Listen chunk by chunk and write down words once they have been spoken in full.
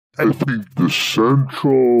I think the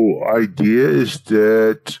central idea is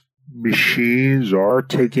that machines are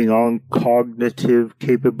taking on cognitive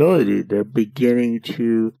capability. They're beginning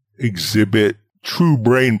to exhibit true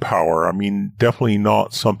brain power. I mean, definitely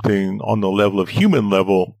not something on the level of human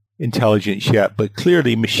level intelligence yet, but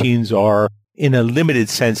clearly machines are, in a limited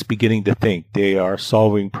sense, beginning to think. They are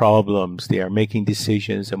solving problems. They are making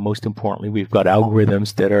decisions. And most importantly, we've got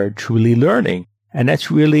algorithms that are truly learning. And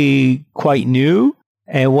that's really quite new.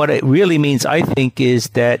 And what it really means, I think, is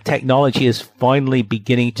that technology is finally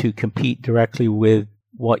beginning to compete directly with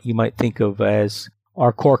what you might think of as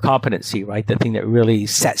our core competency, right? The thing that really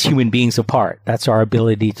sets human beings apart. That's our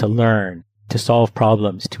ability to learn, to solve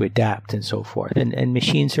problems, to adapt, and so forth. And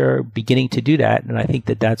machines are beginning to do that. And I think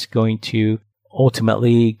that that's going to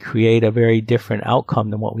ultimately create a very different outcome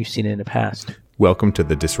than what we've seen in the past. Welcome to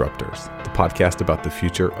The Disruptors, the podcast about the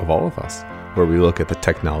future of all of us, where we look at the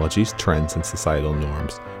technologies, trends, and societal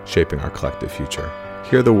norms shaping our collective future.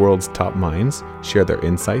 Hear the world's top minds share their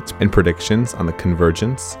insights and predictions on the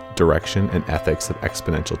convergence, direction, and ethics of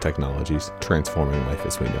exponential technologies transforming life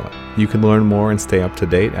as we know it. You can learn more and stay up to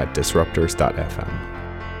date at disruptors.fm.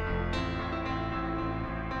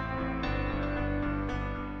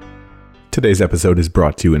 Today's episode is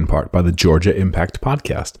brought to you in part by the Georgia Impact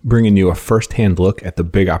Podcast, bringing you a first-hand look at the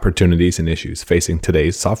big opportunities and issues facing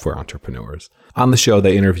today's software entrepreneurs. On the show,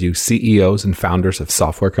 they interview CEOs and founders of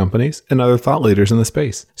software companies and other thought leaders in the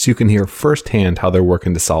space, so you can hear firsthand how they're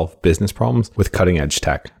working to solve business problems with cutting-edge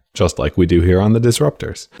tech, just like we do here on The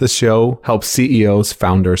Disruptors. The show helps CEOs,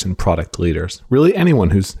 founders, and product leaders, really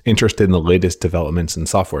anyone who's interested in the latest developments in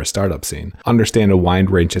software startup scene, understand a wide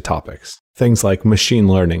range of topics. Things like machine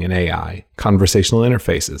learning and AI, conversational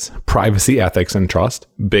interfaces, privacy, ethics, and trust,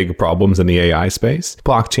 big problems in the AI space,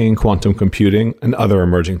 blockchain, quantum computing, and other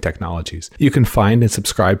emerging technologies. You can find and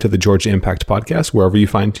subscribe to the Georgia Impact Podcast wherever you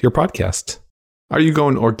find your podcasts. Are you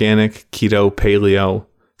going organic, keto, paleo,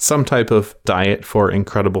 some type of diet for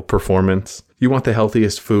incredible performance? You want the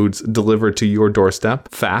healthiest foods delivered to your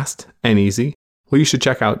doorstep, fast and easy? Well, you should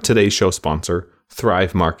check out today's show sponsor,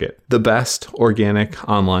 Thrive Market, the best organic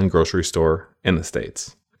online grocery store in the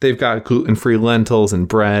States. They've got gluten-free lentils and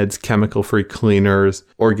breads, chemical-free cleaners,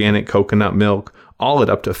 organic coconut milk, all at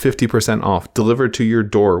up to 50% off, delivered to your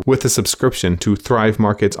door with a subscription to Thrive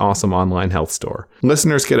Market's awesome online health store.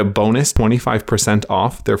 Listeners get a bonus 25%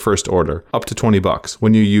 off their first order, up to $20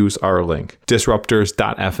 when you use our link,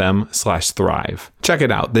 disruptors.fm/thrive. Check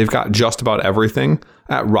it out. They've got just about everything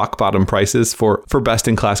at rock bottom prices for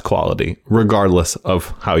best-in-class quality, regardless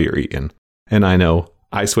of how you're eating. And I know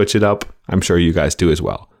I switch it up. I'm sure you guys do as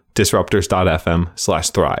well.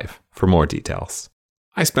 Disruptors.fm/thrive for more details.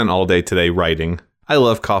 I spent all day today writing. I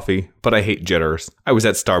love coffee, but I hate jitters. I was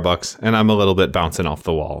at Starbucks, and I'm a little bit bouncing off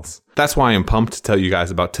the walls. That's why I'm pumped to tell you guys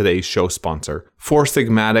about today's show sponsor, Four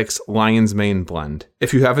Sigmatic's Lion's Mane Blend.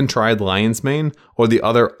 If you haven't tried Lion's Mane or the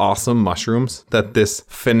other awesome mushrooms that this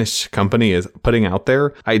Finnish company is putting out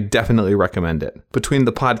there, I definitely recommend it. Between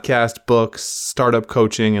the podcast, books, startup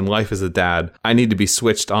coaching, and life as a dad, I need to be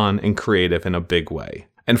switched on and creative in a big way.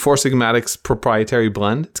 And Four Sigmatic's proprietary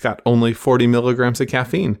blend, it's got only 40 milligrams of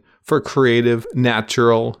caffeine for creative,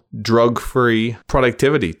 natural, drug-free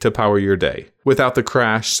productivity to power your day without the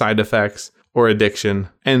crash, side effects, or addiction.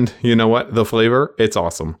 And you know what? The flavor, it's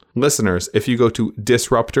awesome. Listeners, if you go to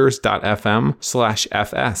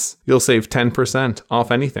disruptors.fm/FS, you'll save 10%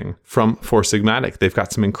 off anything from Four Sigmatic. They've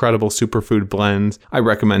got some incredible superfood blends. I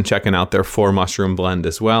recommend checking out their 4-mushroom blend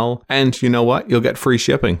as well. And you know what? You'll get free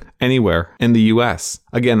shipping anywhere in the US.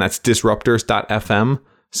 Again, that's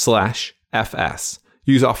disruptors.fm/FS.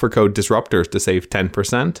 Use offer code DISRUPTORS to save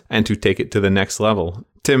 10% and to take it to the next level.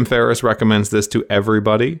 Tim Ferriss recommends this to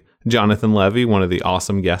everybody. Jonathan Levy, one of the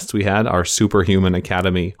awesome guests we had, our Superhuman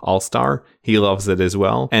Academy All-Star, he loves it as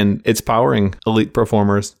well. And it's powering elite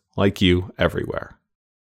performers like you everywhere.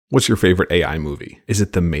 What's your favorite AI movie? Is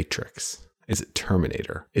it The Matrix? Is it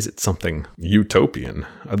Terminator? Is it something utopian?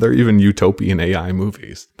 Are there even utopian AI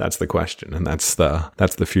movies? That's the question, and that's the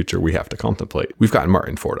future we have to contemplate. We've got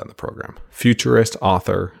Martin Ford on the program, futurist,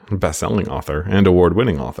 author, best-selling author, and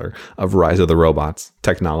award-winning author of Rise of the Robots,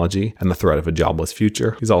 Technology, and the Threat of a Jobless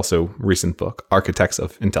Future. He's also recent book, Architects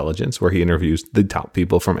of Intelligence, where he interviews the top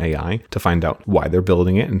people from AI to find out why they're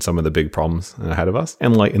building it and some of the big problems ahead of us,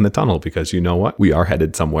 and light in the tunnel, because you know what? We are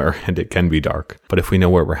headed somewhere, and it can be dark. But if we know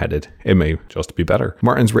where we're headed, it may just be better.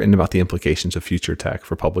 Martin's written about the implications of future tech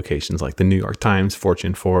for publications like the New York Times,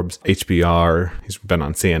 Fortune, Forbes, HBR. He's been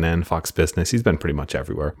on CNN, Fox Business. He's been pretty much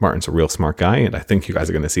everywhere. Martin's a real smart guy, and I think you guys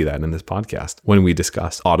are going to see that in this podcast when we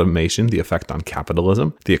discuss automation, the effect on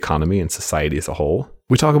capitalism, the economy, and society as a whole.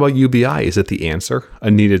 We talk about UBI. Is it the answer,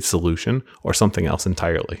 a needed solution, or something else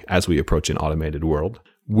entirely as we approach an automated world?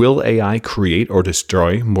 Will AI create or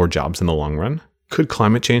destroy more jobs in the long run? Could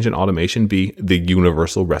climate change and automation be the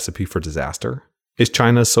universal recipe for disaster? Is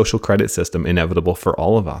China's social credit system inevitable for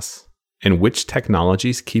all of us? And which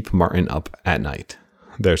technologies keep Martin up at night?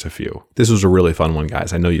 There's a few. This was a really fun one,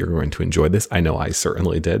 guys. I know you're going to enjoy this. I know I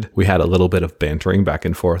certainly did. We had a little bit of bantering back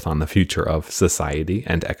and forth on the future of society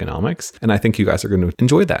and economics, and I think you guys are going to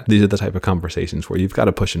enjoy that. These are the type of conversations where you've got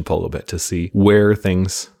to push and pull a bit to see where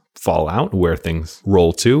things fall out, where things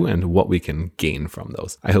roll to, and what we can gain from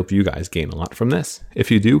those. I hope you guys gain a lot from this.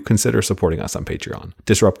 If you do, consider supporting us on Patreon.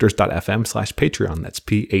 Disruptors.fm/Patreon. That's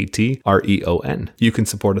Patreon. You can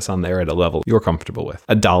support us on there at a level you're comfortable with.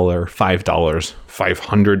 $1, $5,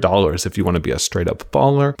 $500 if you want to be a straight up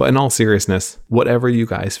baller. But in all seriousness, whatever you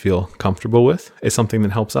guys feel comfortable with is something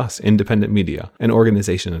that helps us, independent media, an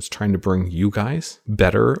organization that's trying to bring you guys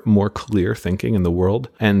better, more clear thinking in the world,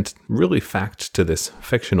 and really fact to this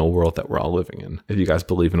fictional world that we're all living in. If you guys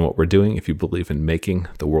believe in what we're doing, if you believe in making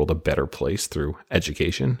the world a better place through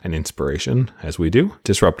education and inspiration, as we do,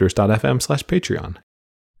 disruptors.fm/Patreon.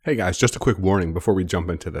 Hey guys, just a quick warning before we jump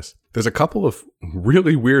into this. There's a couple of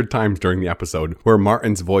really weird times during the episode where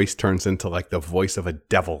Martin's voice turns into like the voice of a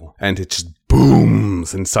devil, and it just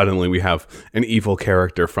booms, and suddenly we have an evil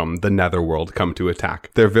character from the netherworld come to attack.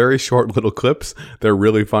 They're very short little clips. They're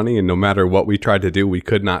really funny, and no matter what we tried to do, we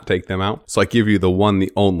could not take them out. So I give you the one,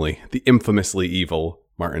 the only, the infamously evil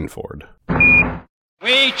Martin Ford.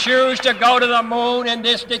 We choose to go to the moon in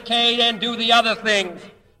this decade and do the other things.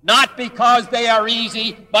 Not because they are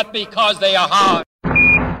easy, but because they are hard.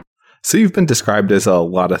 So you've been described as a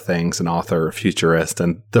lot of things, an author, a futurist,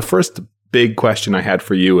 and the first big question I had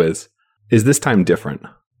for you is this time different?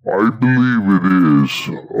 I believe it is,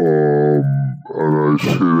 and I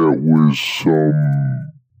say that with some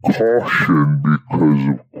caution because,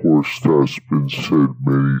 of course, that's been said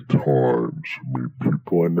many times. I mean,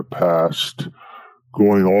 people in the past,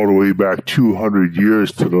 going all the way back 200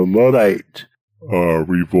 years to the Luddite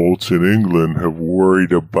revolts in England, have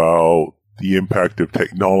worried about the impact of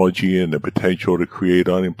technology and the potential to create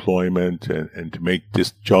unemployment and to make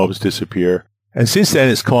jobs disappear. And since then,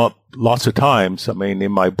 it's come up lots of times. I mean,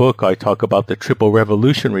 in my book, I talk about the Triple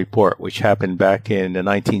Revolution report, which happened back in the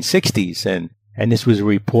 1960s. And this was a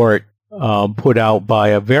report put out by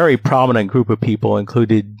a very prominent group of people,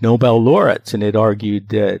 included Nobel laureates, and it argued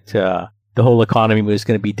that the whole economy was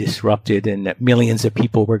going to be disrupted and that millions of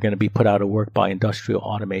people were going to be put out of work by industrial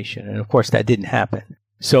automation. And of course, that didn't happen.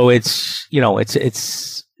 So it's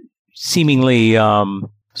seemingly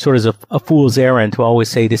sort of a fool's errand to always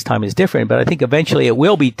say this time is different. But I think eventually it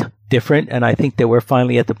will be different. And I think that we're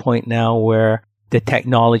finally at the point now where the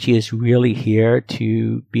technology is really here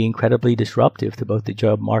to be incredibly disruptive to both the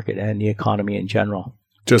job market and the economy in general.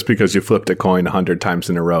 Just because you flipped a coin 100 times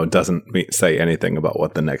in a row doesn't say anything about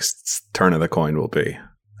what the next turn of the coin will be,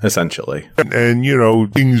 essentially.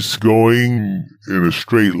 And things going in a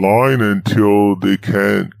straight line until they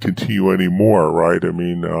can't continue anymore, right? I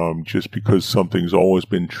mean, just because something's always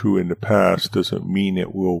been true in the past doesn't mean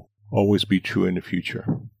it will always be true in the future.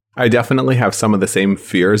 I definitely have some of the same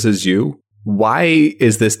fears as you. Why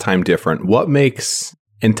is this time different? What makes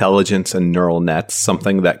intelligence and neural nets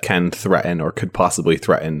something that can threaten or could possibly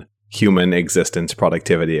threaten human existence,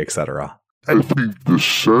 productivity, etc.? I think the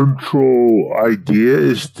central idea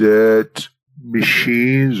is that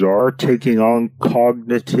machines are taking on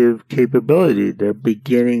cognitive capability. They're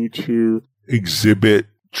beginning to exhibit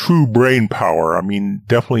true brain power. I mean,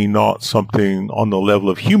 definitely not something on the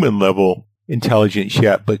level of human level intelligence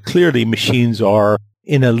yet, but clearly machines are,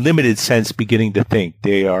 in a limited sense, beginning to think.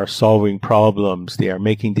 They are solving problems. They are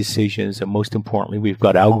making decisions. And most importantly, we've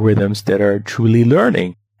got algorithms that are truly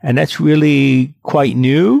learning. And that's really quite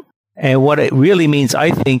new. And what it really means, I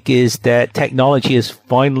think, is that technology is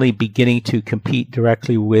finally beginning to compete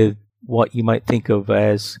directly with what you might think of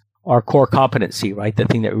as our core competency, right? The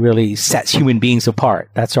thing that really sets human beings apart.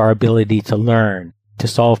 That's our ability to learn, to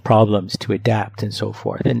solve problems, to adapt, and so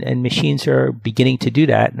forth. And machines are beginning to do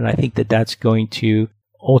that. And I think that that's going to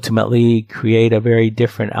ultimately create a very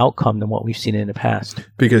different outcome than what we've seen in the past.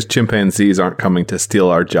 Because chimpanzees aren't coming to steal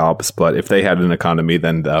our jobs, but if they had an economy,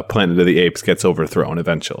 then the Planet of the Apes gets overthrown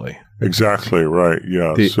eventually. Exactly right.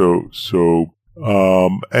 Yeah. And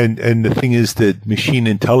the thing is that machine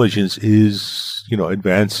intelligence is,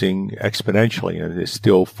 advancing exponentially, and it's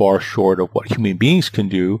still far short of what human beings can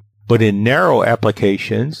do. But in narrow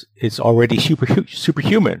applications, it's already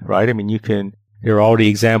superhuman, right? I mean, there are already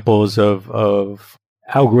examples of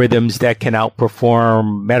algorithms that can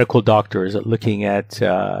outperform medical doctors at looking at,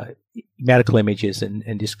 medical images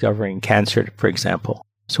and discovering cancer, for example.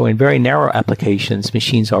 So in very narrow applications,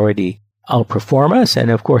 machines already outperform us. And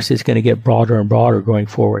of course, it's going to get broader and broader going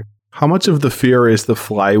forward. How much of the fear is the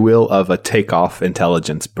flywheel of a takeoff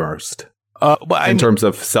intelligence burst? In terms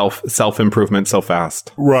of self-improvement so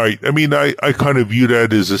fast? Right. I mean, I kind of view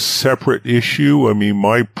that as a separate issue. I mean,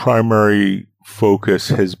 my primary focus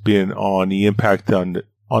has been on the impact on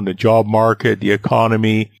the job market, the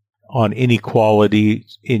economy, on inequality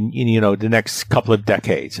in the next couple of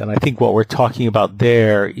decades. And I think what we're talking about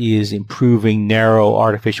there is improving narrow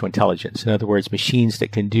artificial intelligence. In other words, machines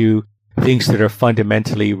that can do things that are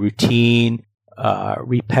fundamentally routine,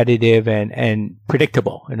 repetitive and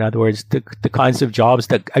predictable. In other words, the kinds of jobs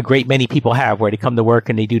that a great many people have, where they come to work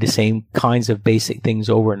and they do the same kinds of basic things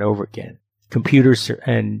over and over again. Computers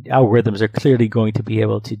and algorithms are clearly going to be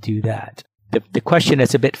able to do that. The question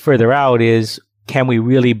that's a bit further out is, can we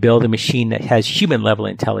really build a machine that has human level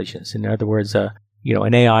intelligence? In other words, an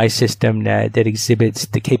AI system that exhibits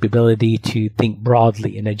the capability to think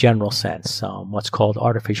broadly in a general sense, what's called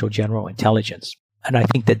artificial general intelligence. And I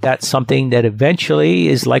think that that's something that eventually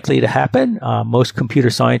is likely to happen. Most computer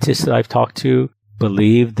scientists that I've talked to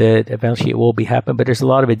believe that eventually it will be happen, but there's a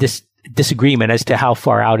lot of a disagreement as to how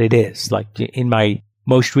far out it is. Like in my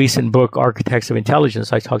most recent book, Architects of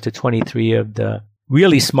Intelligence, I talked to 23 of the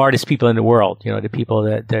really smartest people in the world, the people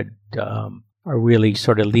that are really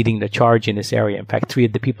sort of leading the charge in this area. In fact, 3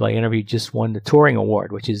 of the people I interviewed just won the Turing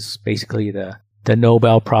Award, which is basically the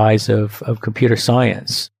Nobel Prize of computer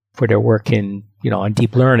science for their work on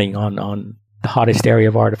deep learning, on the hottest area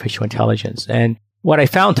of artificial intelligence. And what I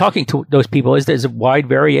found talking to those people is there's a wide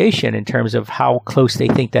variation in terms of how close they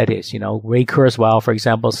think that is. Ray Kurzweil, for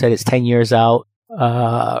example, said it's 10 years out.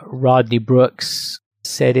 Rodney Brooks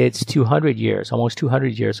said it's 200 years, almost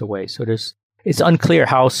 200 years away. So it's unclear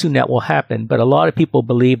how soon that will happen. But a lot of people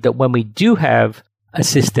believe that when we do have a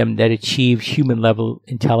system that achieves human level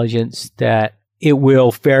intelligence, that it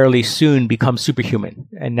will fairly soon become superhuman.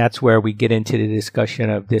 And that's where we get into the discussion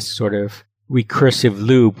of this sort of recursive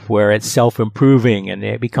loop where it's self-improving and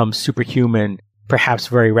it becomes superhuman perhaps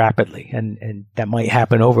very rapidly. And that might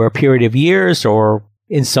happen over a period of years, or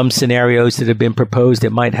in some scenarios that have been proposed, it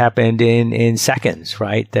might happen in seconds,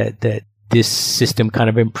 right? That this system kind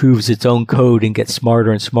of improves its own code and gets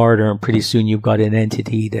smarter and smarter. And pretty soon you've got an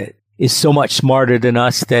entity that is so much smarter than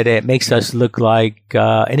us that it makes us look like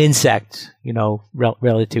an insect,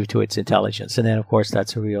 relative to its intelligence. And then, of course,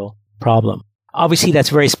 that's a real problem. Obviously, that's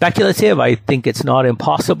very speculative. I think it's not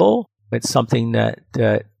impossible. It's something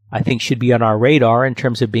that I think should be on our radar in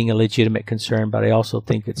terms of being a legitimate concern. But I also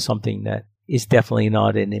think it's something that is definitely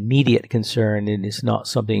not an immediate concern, and is not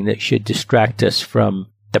something that should distract us from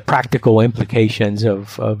the practical implications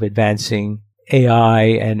of advancing AI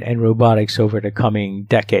and robotics over the coming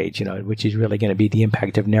decades, which is really going to be the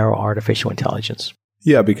impact of narrow artificial intelligence.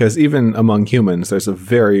 Yeah, because even among humans, there's a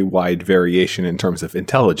very wide variation in terms of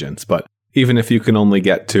intelligence. But even if you can only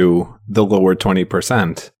get to the lower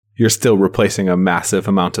 20%, you're still replacing a massive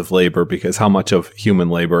amount of labor, because how much of human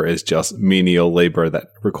labor is just menial labor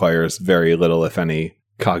that requires very little, if any,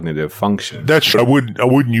 cognitive function? I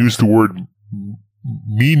wouldn't use the word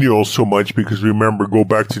menial so much, because remember, go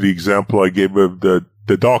back to the example I gave of the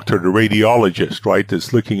doctor, the radiologist, right,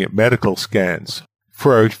 that's looking at medical scans.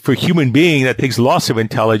 For a human being, that takes lots of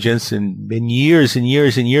intelligence and years and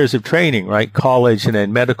years and years of training, right? College and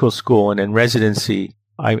then medical school and then residency.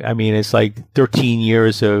 I mean, it's like 13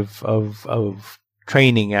 years of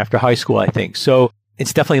training after high school, I think. So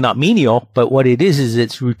it's definitely not menial, but what it is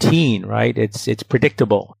it's routine, right? It's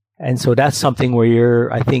predictable. And so that's something where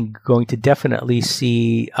you're, I think, going to definitely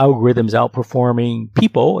see algorithms outperforming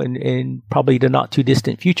people in probably the not too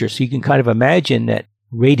distant future. So you can kind of imagine that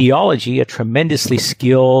radiology, a tremendously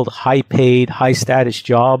skilled, high-paid, high-status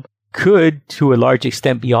job, could, to a large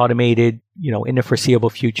extent, be automated, in the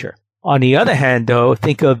foreseeable future. On the other hand, though,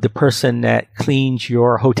 think of the person that cleans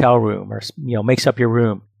your hotel room or, makes up your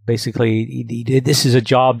room. Basically, this is a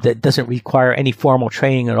job that doesn't require any formal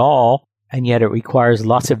training at all, and yet it requires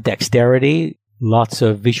lots of dexterity, lots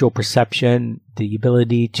of visual perception, the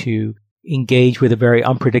ability to engage with a very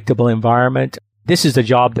unpredictable environment. This is a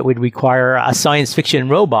job that would require a science fiction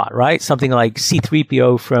robot, right? Something like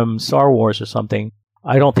C-3PO from Star Wars or something.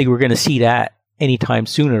 I don't think we're going to see that anytime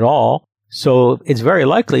soon at all. So it's very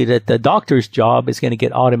likely that the doctor's job is going to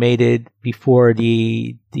get automated before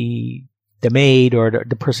the maid or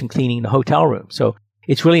the person cleaning the hotel room. So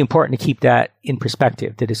it's really important to keep that in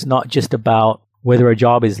perspective, that it's not just about whether a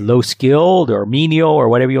job is low skilled or menial or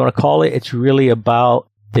whatever you want to call it. It's really about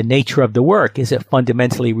the nature of the work. Is it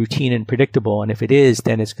fundamentally routine and predictable? And if it is,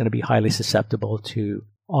 then it's going to be highly susceptible to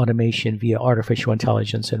automation via artificial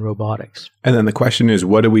intelligence and robotics. And then the question is,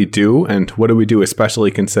 what do we do? And what do we do, especially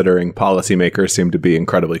considering policymakers seem to be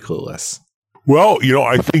incredibly clueless? Well,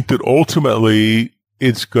 I think that ultimately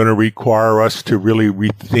it's going to require us to really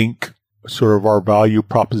rethink sort of our value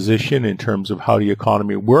proposition in terms of how the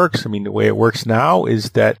economy works. I mean, the way it works now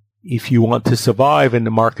is that if you want to survive in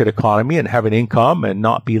the market economy and have an income and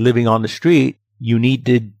not be living on the street, you need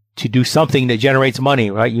to do something that generates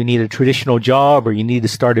money, right? You need a traditional job, or you need to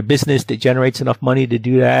start a business that generates enough money to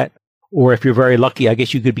do that. Or if you're very lucky, I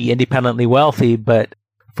guess you could be independently wealthy. But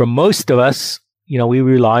for most of us, we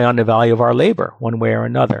rely on the value of our labor one way or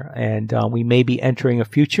another. And we may be entering a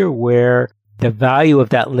future where the value of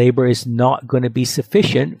that labor is not going to be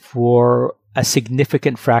sufficient for a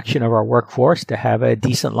significant fraction of our workforce to have a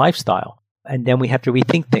decent lifestyle. And then we have to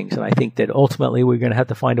rethink things. And I think that ultimately we're going to have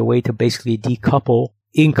to find a way to basically decouple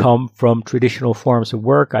income from traditional forms of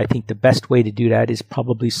work. I think the best way to do that is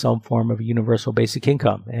probably some form of universal basic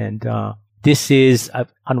income. And this is,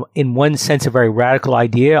 in one sense, a very radical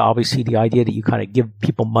idea. Obviously, the idea that you kind of give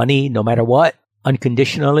people money no matter what,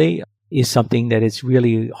 unconditionally, is something that is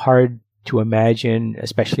really hard to imagine,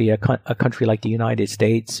 especially a country like the United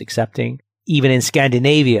States accepting. Even in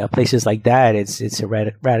Scandinavia, places like that, it's a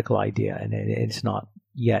radical idea, and it's not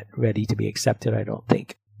yet ready to be accepted, I don't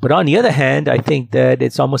think. But on the other hand, I think that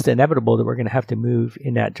it's almost inevitable that we're going to have to move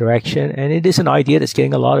in that direction. And it is an idea that's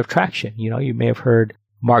getting a lot of traction. You may have heard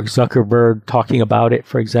Mark Zuckerberg talking about it,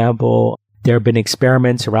 for example. There have been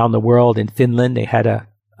experiments around the world. In Finland, they had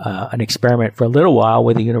an experiment for a little while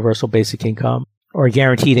with a universal basic income, or a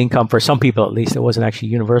guaranteed income for some people, at least. It wasn't actually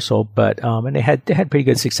universal, but and they had pretty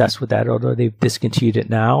good success with that, although they've discontinued it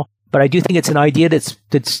now. But I do think it's an idea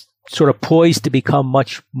that's sort of poised to become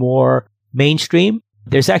much more mainstream.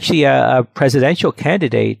 There's actually a presidential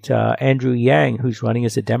candidate, Andrew Yang, who's running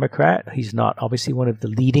as a Democrat. He's not obviously one of the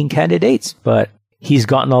leading candidates, but he's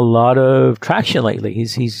gotten a lot of traction lately.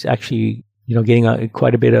 He's actually, getting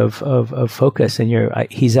quite a bit of focus, and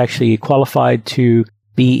he's actually qualified to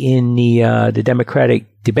be in the Democratic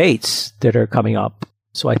debates that are coming up.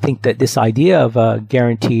 So I think that this idea of a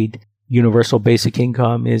guaranteed universal basic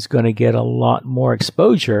income is going to get a lot more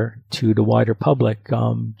exposure to the wider public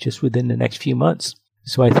just within the next few months.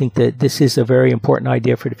 So I think that this is a very important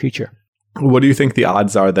idea for the future. What do you think the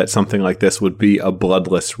odds are that something like this would be a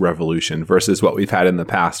bloodless revolution versus what we've had in the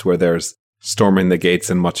past, where there's storming the gates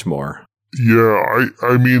and much more? Yeah,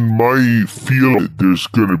 I mean, my feel there's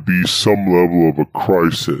going to be some level of a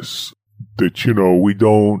crisis that, we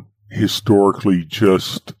don't historically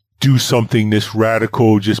just do something this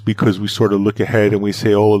radical just because we sort of look ahead and we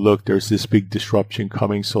say, oh, look, there's this big disruption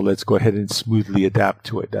coming, so let's go ahead and smoothly adapt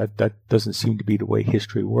to it. That doesn't seem to be the way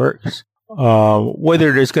history works.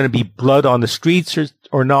 Whether there's going to be blood on the streets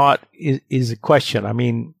or not is a question. I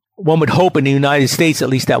mean, one would hope in the United States, at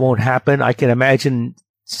least, that won't happen. I can imagine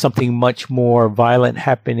something much more violent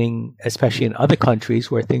happening, especially in other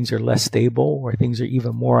countries where things are less stable, where things are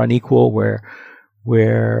even more unequal, where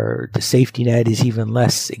the safety net is even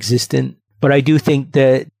less existent. But I do think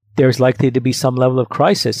that there's likely to be some level of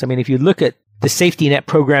crisis. I mean, if you look at the safety net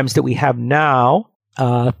programs that we have now,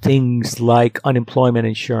 things like unemployment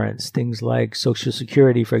insurance, things like Social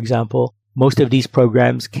Security, for example, most of these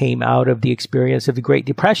programs came out of the experience of the Great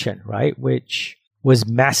Depression, right? Which was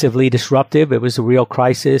massively disruptive. It was a real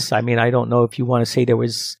crisis. I mean, I don't know if you want to say there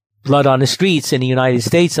was blood on the streets in the United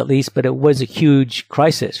States, at least, but it was a huge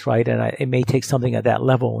crisis, right? And it may take something at that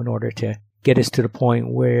level in order to get us to the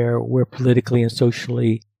point where we're politically and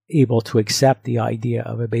socially able to accept the idea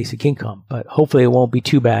of a basic income. But hopefully it won't be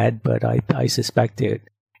too bad, but I suspect it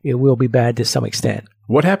will be bad to some extent.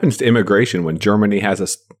 What happens to immigration when Germany has a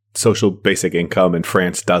social basic income and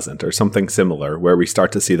France doesn't, or something similar, where we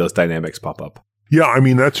start to see those dynamics pop up? Yeah, I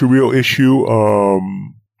mean, that's a real issue.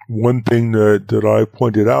 One thing that I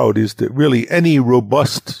pointed out is that really any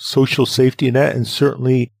robust social safety net, and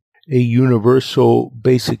certainly a universal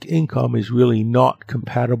basic income, is really not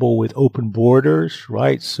compatible with open borders,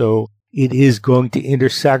 right? So it is going to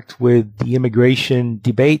intersect with the immigration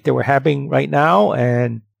debate that we're having right now.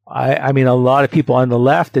 And I mean, a lot of people on the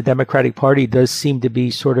left, the Democratic Party, does seem to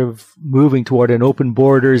be sort of moving toward an open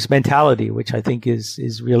borders mentality, which I think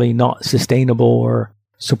is really not sustainable or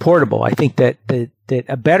supportable. I think that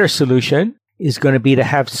a better solution is going to be to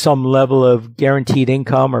have some level of guaranteed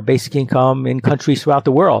income or basic income in countries throughout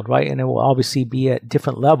the world, right? And it will obviously be at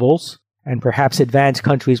different levels, and perhaps advanced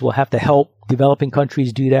countries will have to help developing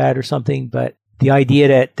countries do that or something. But the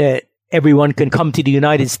idea that everyone can come to the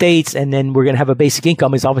United States and then we're going to have a basic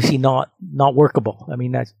income is obviously not workable. I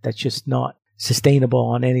mean, that's just not sustainable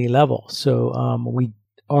on any level. So we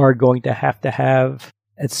are going to have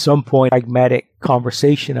at some point pragmatic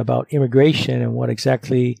conversation about immigration and what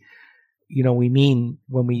exactly we mean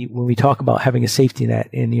when we talk about having a safety net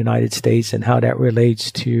in the United States and how that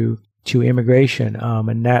relates to immigration.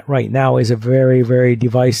 And that right now is a very, very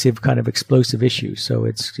divisive kind of explosive issue. So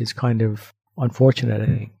it's kind of unfortunate, I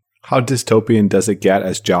think. How dystopian does it get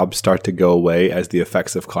as jobs start to go away, as the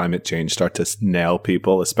effects of climate change start to nail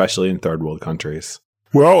people, especially in third world countries?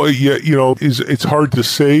 Well, yeah, it's hard to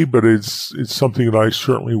say, but it's something that I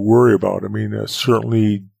certainly worry about. I mean,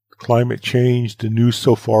 certainly climate change, the news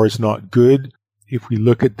so far is not good. If we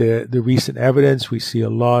look at the recent evidence, we see a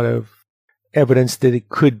lot of evidence that it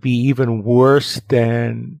could be even worse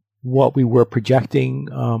than what we were projecting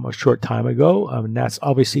a short time ago. And that's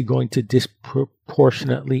obviously going to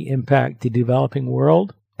disproportionately impact the developing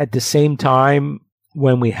world. At the same time,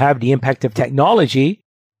 when we have the impact of technology,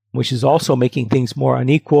 which is also making things more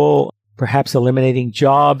unequal, perhaps eliminating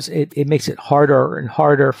jobs, it makes it harder and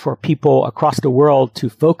harder for people across the world to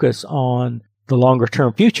focus on the longer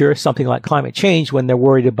term future, something like climate change, when they're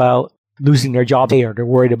worried about losing their job or they're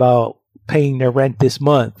worried about paying their rent this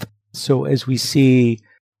month. So as we see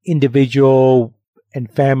individual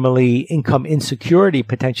and family income insecurity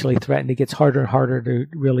potentially threatened, it gets harder and harder to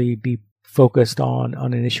really be focused on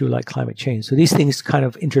an issue like climate change. So these things kind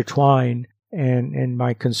of intertwine. And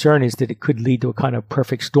my concern is that it could lead to a kind of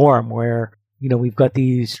perfect storm where, we've got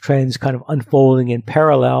these trends kind of unfolding in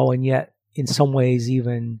parallel and yet in some ways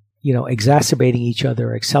even, exacerbating each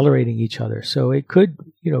other, accelerating each other. So it could,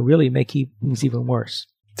 really make things even worse.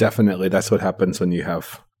 Definitely. That's what happens when you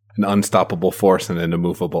have an unstoppable force and an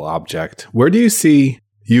immovable object. Where do you see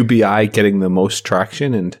UBI getting the most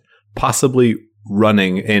traction and possibly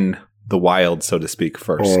running in the wild, so to speak,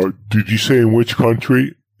 first? Did you say in which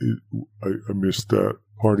country? I missed that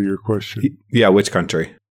part of your question. Yeah, which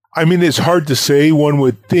country? I mean, it's hard to say. One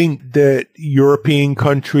would think that European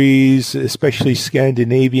countries, especially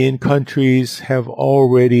Scandinavian countries, have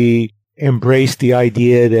already embraced the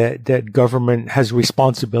idea that government has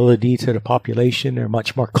responsibility to the population. They're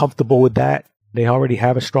much more comfortable with that. They already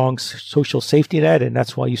have a strong social safety net, and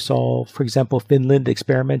that's why you saw, for example, Finland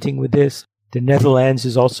experimenting with this. The Netherlands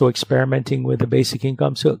is also experimenting with a basic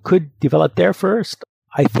income, so it could develop there first.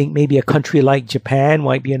 I think maybe a country like Japan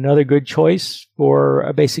might be another good choice for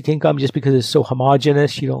a basic income just because it's so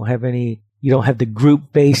homogenous. You don't have the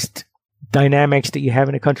group-based dynamics that you have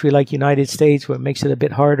in a country like United States, where it makes it a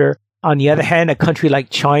bit harder. On the other hand, a country like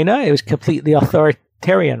China, it was completely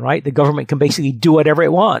authoritarian, right? The government can basically do whatever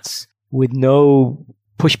it wants with no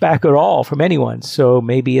pushback at all from anyone. So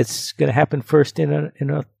maybe it's going to happen first in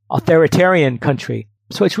an authoritarian country.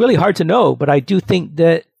 So it's really hard to know, but I do think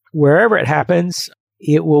that wherever it happens,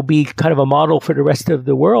 it will be kind of a model for the rest of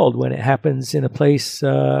the world when it happens in a place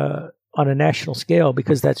on a national scale,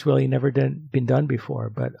 because that's really never been done before.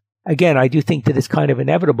 But again, I do think that it's kind of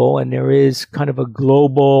inevitable, and there is kind of a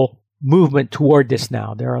global movement toward this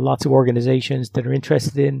now. There are lots of organizations that are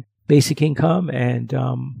interested in basic income, and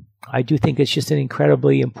I do think it's just an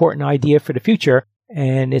incredibly important idea for the future,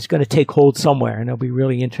 and it's going to take hold somewhere, and it'll be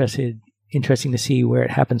really interesting to see where it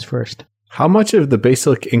happens first. How much of the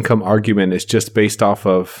basic income argument is just based off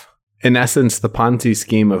of, in essence, the Ponzi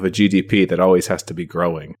scheme of a GDP that always has to be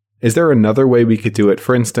growing? Is there another way we could do it?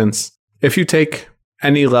 For instance, if you take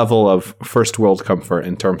any level of first world comfort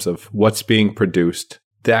in terms of what's being produced,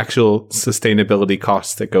 the actual sustainability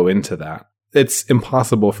costs that go into that, it's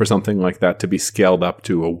impossible for something like that to be scaled up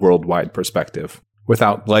to a worldwide perspective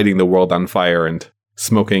without lighting the world on fire and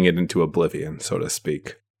smoking it into oblivion, so to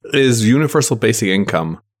speak. Is universal basic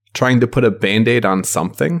income trying to put a Band-Aid on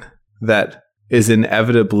something that is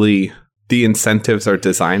inevitably, the incentives are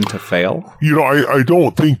designed to fail? I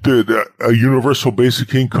don't think that a universal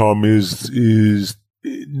basic income is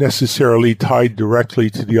necessarily tied directly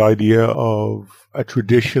to the idea of a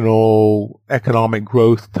traditional economic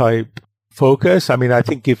growth type focus. I mean, I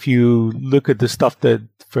think if you look at the stuff that,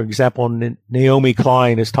 for example, Naomi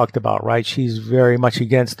Klein has talked about, right? She's very much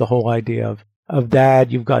against the whole idea of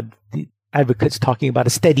that. You've got the advocates talking about a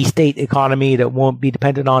steady state economy that won't be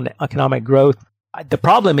dependent on economic growth. The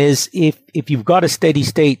problem is if you've got a steady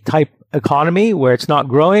state type economy where it's not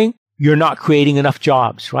growing, you're not creating enough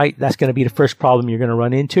jobs, right? That's going to be the first problem you're going to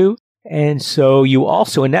run into. And so you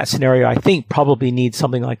also, in that scenario, I think probably need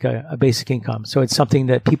something like a basic income. So it's something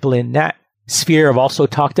that people in that sphere have also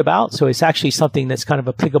talked about. So it's actually something that's kind of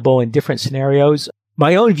applicable in different scenarios.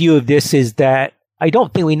 My own view of this is that I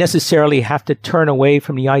don't think we necessarily have to turn away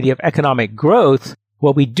from the idea of economic growth.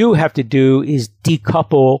 What we do have to do is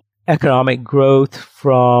decouple economic growth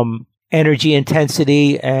from energy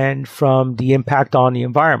intensity and from the impact on the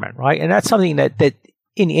environment, right? And that's something that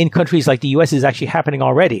in countries like the US is actually happening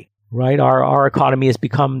already, right? Our economy has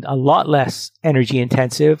become a lot less energy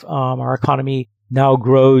intensive. Our economy now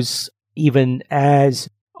grows even as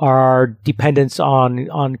our dependence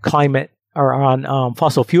on climate or on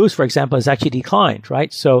fossil fuels, for example, has actually declined,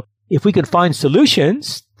 right? So if we could find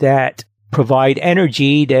solutions that provide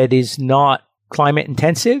energy that is not climate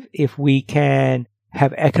intensive, if we can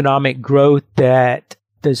have economic growth that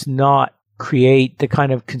does not create the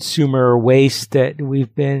kind of consumer waste that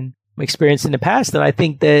we've been experienced in the past, then I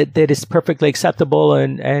think that it's perfectly acceptable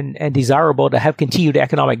and desirable to have continued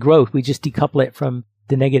economic growth. We just decouple it from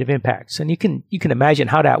the negative impacts. And you can imagine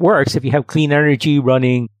how that works if you have clean energy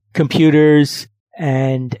running computers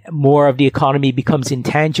and more of the economy becomes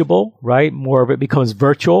intangible, right? More of it becomes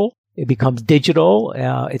virtual. It becomes digital.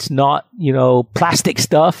 It's not, plastic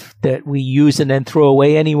stuff that we use and then throw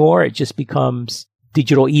away anymore. It just becomes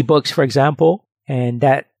digital ebooks, for example. And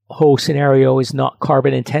that whole scenario is not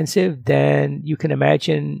carbon intensive. Then you can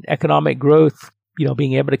imagine economic growth,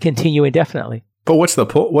 being able to continue indefinitely. But what's the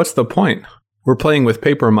point? We're playing with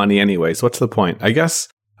paper money anyways. What's the point? I guess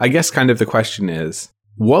kind of the question is,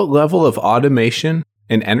 what level of automation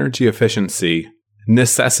and energy efficiency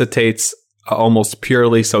necessitates almost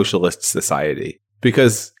purely socialist society?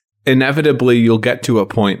 Because inevitably you'll get to a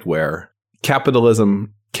point where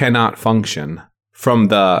capitalism cannot function from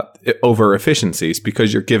the over efficiencies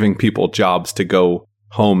because you're giving people jobs to go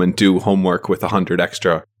home and do homework with 100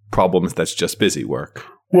 extra problems that's just busy work.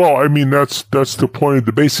 Well, I mean, that's the point of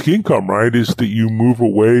the basic income, right? Is that you move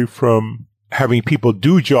away from having people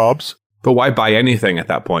do jobs. But why buy anything at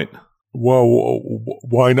that point? Well,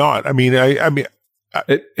 why not? I mean, I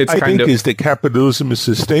think is that capitalism is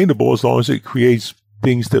sustainable as long as it creates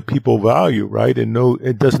things that people value, right? And no,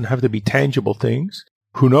 it doesn't have to be tangible things.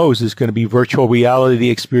 Who knows? It's going to be virtual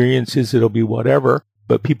reality experiences. It'll be whatever,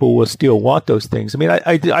 but people will still want those things. I mean,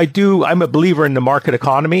 I'm a believer in the market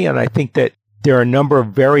economy, and I think that there are a number of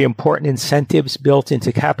very important incentives built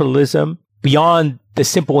into capitalism beyond the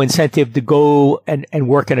simple incentive to go and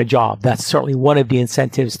work in a job. That's certainly one of the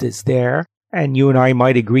incentives that's there. And you and I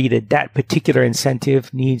might agree that that particular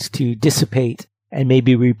incentive needs to dissipate and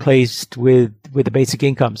maybe replaced with a basic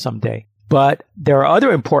income someday. But there are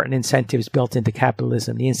other important incentives built into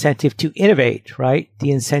capitalism. The incentive to innovate, right?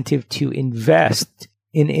 The incentive to invest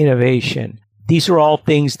in innovation. These are all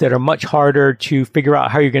things that are much harder to figure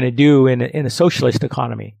out how you're going to do in a socialist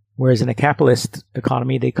economy. Whereas in a capitalist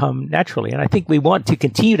economy, they come naturally. And I think we want to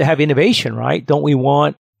continue to have innovation, right? Don't we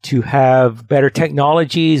want to have better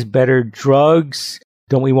technologies, better drugs?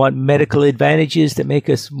 Don't we want medical advantages that make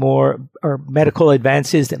us more, or medical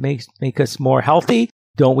advances that make us more healthy?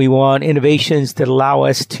 Don't we want innovations that allow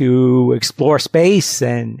us to explore space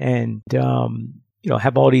and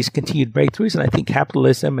have all these continued breakthroughs? And I think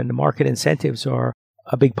capitalism and the market incentives are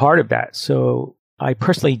a big part of that. So I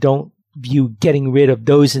personally don't view getting rid of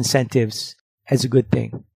those incentives as a good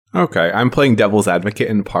thing. Okay, I'm playing devil's advocate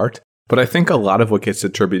in part, but I think a lot of what gets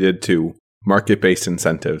attributed to market-based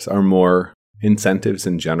incentives are more incentives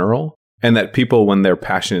in general, and that people, when they're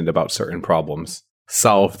passionate about certain problems,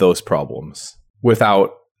 solve those problems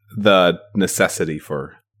without the necessity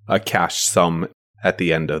for a cash sum at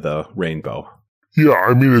the end of the rainbow. Yeah,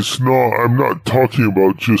 I mean, I'm not talking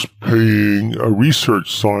about just paying a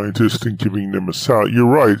research scientist and giving them a salary. You're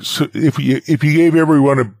right. So if you gave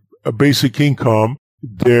everyone a basic income,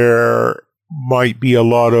 there might be a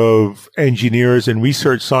lot of engineers and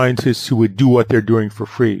research scientists who would do what they're doing for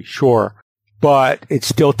free. Sure. But it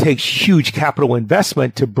still takes huge capital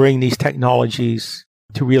investment to bring these technologies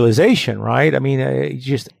to realization, right? I mean,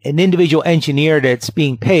 just an individual engineer that's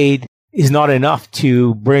being paid is not enough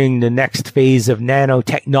to bring the next phase of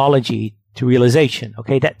nanotechnology to realization.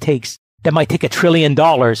 Okay, that might take $1 trillion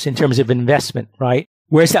in terms of investment, right?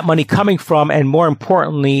 Where's that money coming from? And more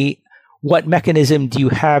importantly, what mechanism do you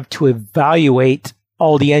have to evaluate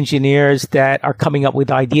all the engineers that are coming up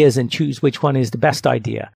with ideas and choose which one is the best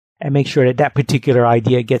idea and make sure that that particular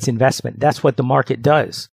idea gets investment? That's what the market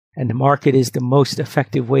does. And the market is the most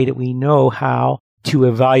effective way that we know how to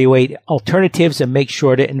evaluate alternatives and make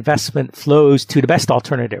sure that investment flows to the best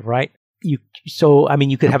alternative, right? You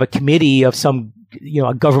could have a committee of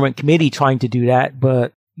a government committee trying to do that,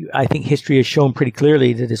 but I think history has shown pretty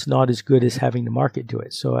clearly that it's not as good as having the market do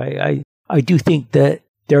it. So I do think that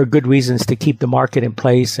there are good reasons to keep the market in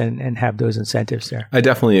place and have those incentives there. I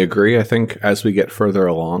definitely agree. I think as we get further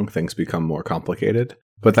along, things become more complicated,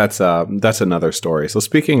 but that's another story. So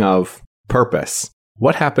speaking of purpose,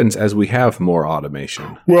 what happens as we have more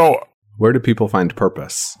automation? Well, where do people find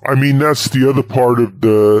purpose? I mean, that's the other part of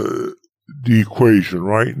the equation.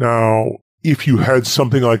 Right now, if you had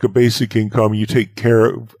something like a basic income, you take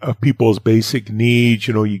care of people's basic needs,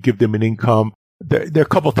 you give them an income. There are a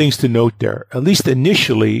couple of things to note there. At least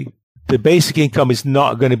initially, the basic income is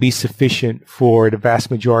not going to be sufficient for the vast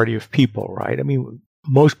majority of people, right? I mean,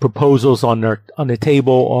 most proposals on the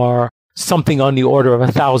table are something on the order of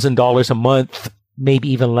 $1,000 a month, maybe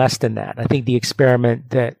even less than that. I think the experiment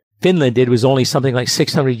that Finland did was only something like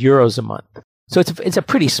 600 euros a month. So it's a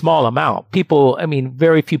pretty small amount.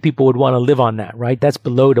 Very few people would want to live on that, right? That's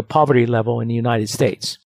below the poverty level in the United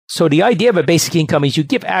States. So the idea of a basic income is you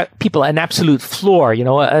give people an absolute floor,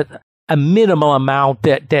 a minimal amount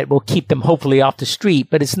that will keep them hopefully off the street,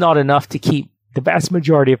 but it's not enough to keep the vast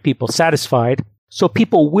majority of people satisfied. So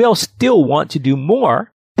people will still want to do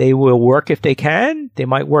more. They will work if they can. They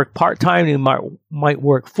might work part-time. They might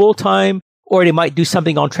work full-time, or they might do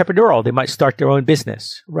something entrepreneurial. They might start their own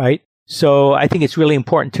business, right? So I think it's really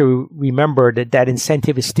important to remember that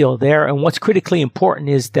incentive is still there. And what's critically important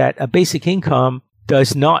is that a basic income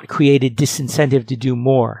does not create a disincentive to do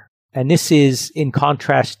more. And this is in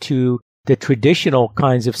contrast to the traditional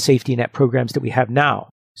kinds of safety net programs that we have now.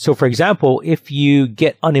 So for example, if you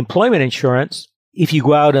get unemployment insurance, if you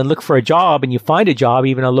go out and look for a job and you find a job,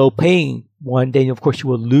 even a low paying one, then of course you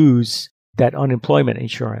will lose that unemployment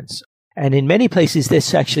insurance. And in many places,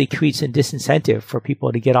 this actually creates a disincentive for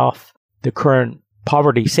people to get off the current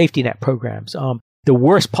poverty safety net programs. The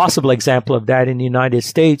worst possible example of that in the United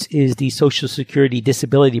States is the Social Security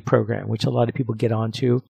disability program, which a lot of people get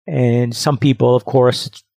onto. And some people, of course,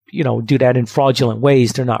 do that in fraudulent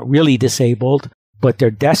ways. They're not really disabled, but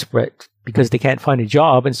they're desperate because they can't find a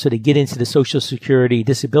job. And so they get into the Social Security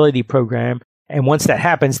disability program. And once that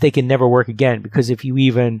happens, they can never work again, because if you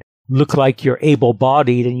even look like you're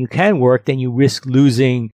able-bodied and you can work, then you risk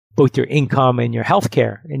losing both your income and your health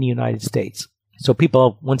care in the United States. So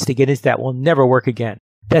people, once they get into that, will never work again.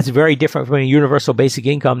 That's very different from a universal basic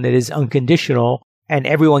income that is unconditional and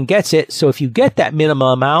everyone gets it. So if you get that minimum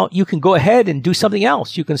amount, you can go ahead and do something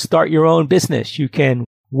else. You can start your own business. You can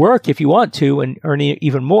work if you want to and earn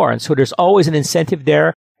even more. And so there's always an incentive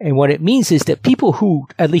there. And what it means is that people who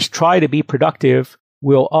at least try to be productive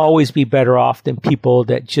will always be better off than people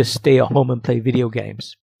that just stay at home and play video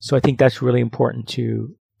games. So I think that's really important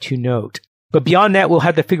to note. But beyond that, we'll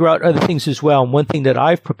have to figure out other things as well. And one thing that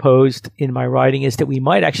I've proposed in my writing is that we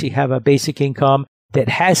might actually have a basic income that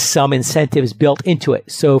has some incentives built into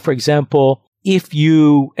it. So for example, if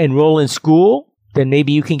you enroll in school, then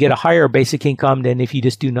maybe you can get a higher basic income than if you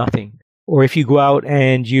just do nothing. Or if you go out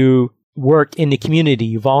and you work in the community,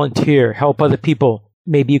 you volunteer, help other people,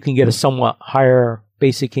 maybe you can get a somewhat higher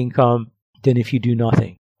basic income than if you do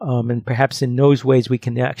nothing. And perhaps in those ways, we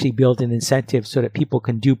can actually build an incentive so that people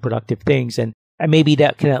can do productive things. And maybe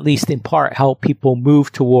that can at least in part help people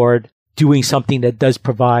move toward doing something that does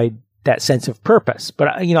provide that sense of purpose. But,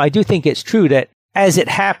 I do think it's true that as it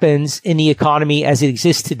happens in the economy as it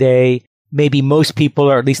exists today, maybe most people,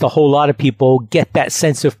 or at least a whole lot of people, get that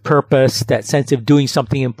sense of purpose, that sense of doing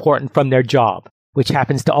something important from their job, which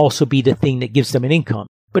happens to also be the thing that gives them an income.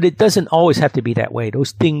 But it doesn't always have to be that way.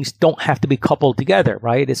 Those things don't have to be coupled together,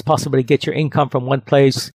 right? It's possible to get your income from one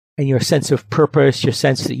place and your sense of purpose, your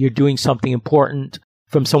sense that you're doing something important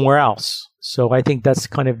from somewhere else. So I think that's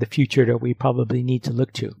kind of the future that we probably need to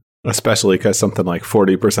look to. Especially because something like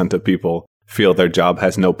 40% of people feel their job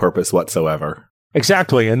has no purpose whatsoever.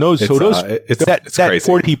 Exactly. And it's crazy.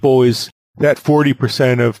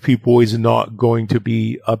 40% of people is not going to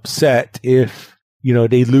be upset if,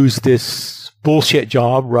 they lose this bullshit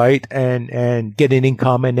job, right? And get an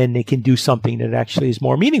income, and then they can do something that actually is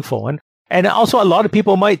more meaningful. And also a lot of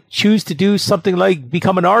people might choose to do something like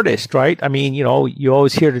become an artist, right? I mean, you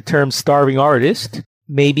always hear the term starving artist.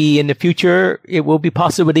 Maybe in the future, it will be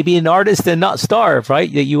possible to be an artist and not starve,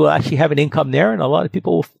 right? That you will actually have an income there. And a lot of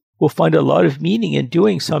people will find a lot of meaning in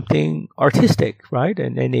doing something artistic, right?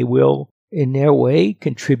 And they will, in their way,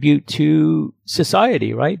 contribute to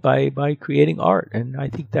society, right? By creating art. And I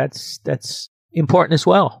think that's important as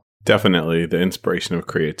well. Definitely the inspiration of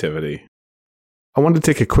creativity. I wanted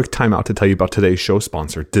to take a quick time out to tell you about today's show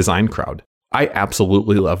sponsor, Design Crowd. I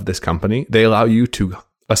absolutely love this company. They allow you to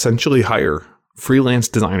essentially hire freelance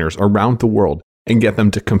designers around the world and get them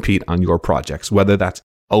to compete on your projects, whether that's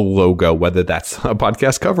a logo, whether that's a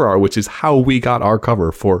podcast cover art, which is how we got our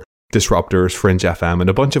cover for Disruptors, Fringe FM, and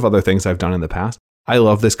a bunch of other things I've done in the past. I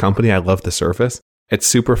love this company. I love the service. It's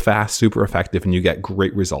super fast, super effective, and you get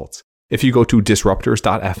great results. If you go to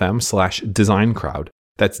disruptors.fm/designcrowd,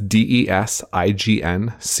 that's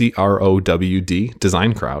DESIGNCROWD,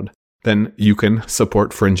 Design Crowd, then you can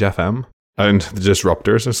support Fringe FM and the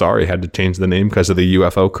Disruptors. Sorry, I had to change the name because of the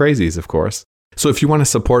UFO crazies, of course. So if you want to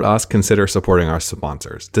support us, consider supporting our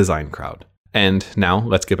sponsors, Design Crowd. And now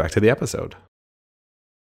let's get back to the episode.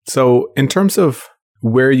 So in terms of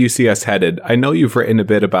where you see us headed, I know you've written a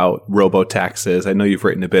bit about robo-taxes. I know you've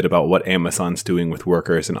written a bit about what Amazon's doing with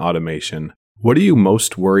workers and automation. What are you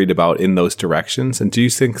most worried about in those directions? And do you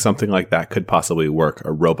think something like that could possibly work,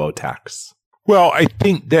 a robo-tax? Well, I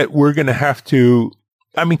think that we're going to have to,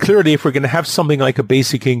 clearly, if we're going to have something like a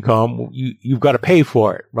basic income, you've got to pay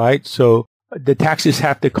for it, right? So the taxes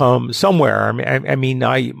have to come somewhere.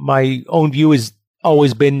 My own view has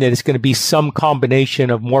always been that it's going to be some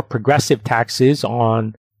combination of more progressive taxes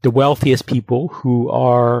on the wealthiest people who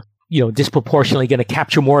are, disproportionately going to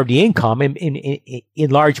capture more of the income in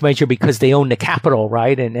large measure because they own the capital,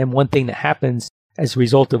 right? And one thing that happens as a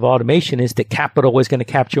result of automation is that capital is going to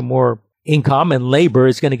capture more income and labor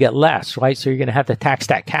is going to get less, right? So you're going to have to tax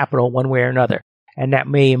that capital one way or another. And that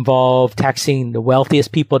may involve taxing the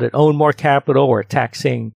wealthiest people that own more capital, or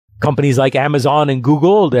taxing companies like Amazon and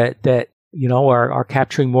Google that are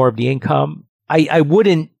capturing more of the income. I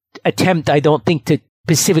wouldn't attempt, I don't think, to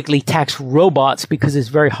specifically tax robots because it's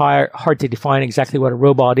very hard to define exactly what a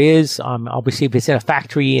robot is. Obviously, if it's in a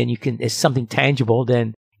factory and it's something tangible,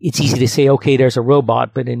 then it's easy to say, okay, there's a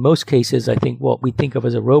robot. But in most cases, I think what we think of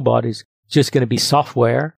as a robot is just going to be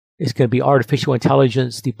software. It's going to be artificial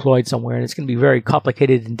intelligence deployed somewhere, and it's going to be very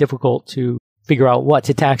complicated and difficult to figure out what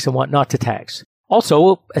to tax and what not to tax.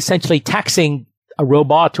 Also, essentially taxing a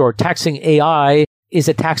robot or taxing AI is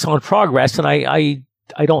a tax on progress, and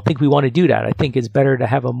I don't think we want to do that. I think it's better to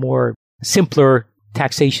have a more simpler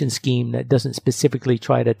taxation scheme that doesn't specifically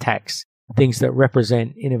try to tax things that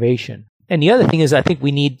represent innovation. And the other thing is, I think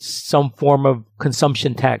we need some form of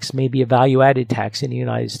consumption tax, maybe a value-added tax in the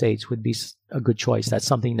United States would be a good choice. That's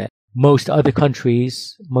something that most other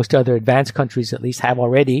countries, most other advanced countries at least, have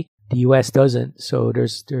already. The U.S. doesn't, so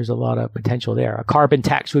there's a lot of potential there. A carbon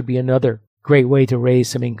tax would be another great way to raise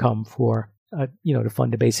some income for, to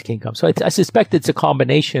fund the basic income. So I suspect it's a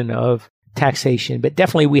combination of taxation, but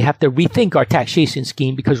definitely we have to rethink our taxation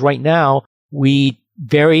scheme because right now we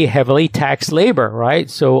very heavily tax labor, right?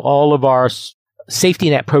 So all of our safety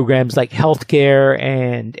net programs like healthcare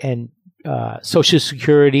and Social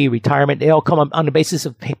Security, retirement, they all come on the basis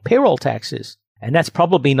of payroll taxes. And that's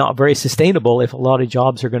probably not very sustainable if a lot of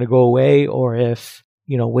jobs are going to go away or if,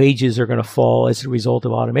 wages are going to fall as a result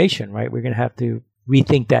of automation, right? We're going to have to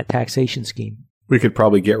rethink that taxation scheme. We could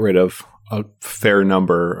probably get rid of a fair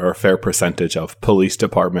number or a fair percentage of police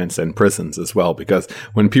departments and prisons as well, because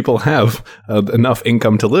when people have enough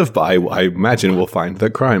income to live by, I imagine we'll find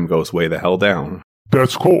that crime goes way the hell down.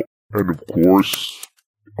 That's cool. And of course,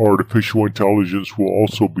 artificial intelligence will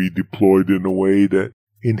also be deployed in a way that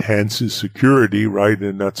enhances security, right?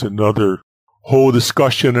 And that's another whole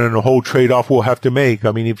discussion and a whole trade-off we'll have to make.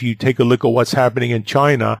 If you take a look at what's happening in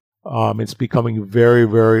China, it's becoming very,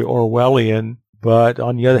 very Orwellian. But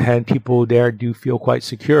on the other hand, people there do feel quite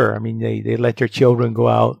secure. They let their children go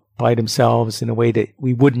out by themselves in a way that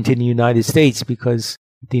we wouldn't in the United States because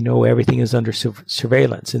they know everything is under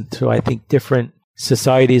surveillance. And so I think different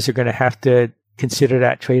societies are going to have to consider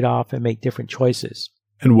that trade-off and make different choices.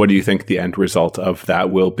 And what do you think the end result of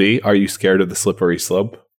that will be? Are you scared of the slippery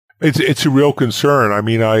slope? It's a real concern.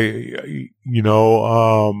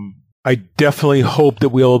 I definitely hope that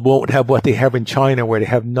we won't have what they have in China, where they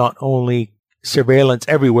have not only surveillance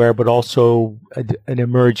everywhere, but also an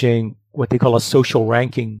emerging, what they call a social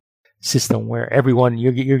ranking system, where everyone,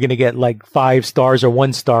 you're going to get like 5 stars or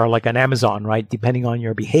 1 star, like on Amazon, right? Depending on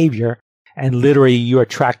your behavior. And literally you are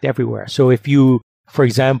tracked everywhere. So if you, for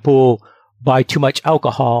example, buy too much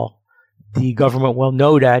alcohol, the government will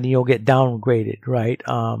know that and you'll get downgraded, right?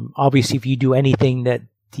 Obviously, if you do anything that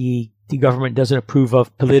the government doesn't approve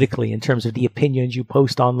of politically in terms of the opinions you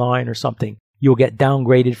post online or something, you'll get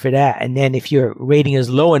downgraded for that. And then if your rating is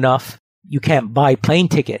low enough, you can't buy plane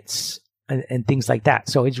tickets and things like that.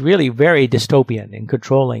 So it's really very dystopian and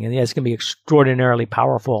controlling. And it's going to be extraordinarily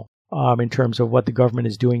powerful in terms of what the government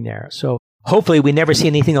is doing there. So hopefully we never see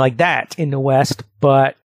anything like that in the West,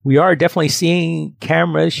 but we are definitely seeing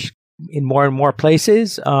cameras in more and more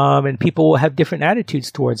places, and people will have different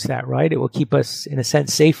attitudes towards that, right? It will keep us, in a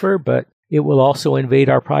sense, safer, but it will also invade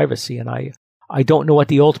our privacy. And I don't know what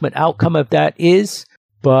the ultimate outcome of that is,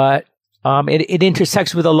 but it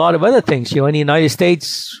intersects with a lot of other things. In the United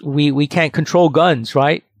States, we can't control guns,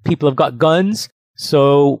 right? People have got guns.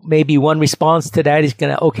 So maybe one response to that is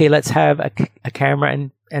let's have a camera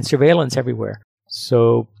and surveillance everywhere.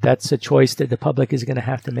 So that's a choice that the public is going to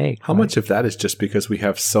have to make. How much of that is just because we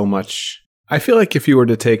have so much? I feel like if you were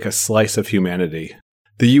to take a slice of humanity,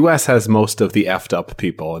 the U.S. has most of the effed up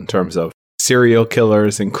people in terms of serial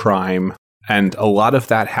killers and crime. And a lot of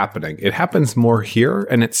that happening, it happens more here,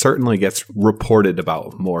 and it certainly gets reported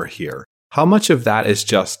about more here. How much of that is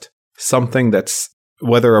just something that's,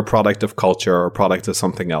 whether a product of culture or a product of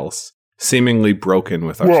something else, seemingly broken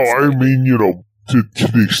with our society? I mean, to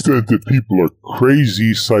the extent that people are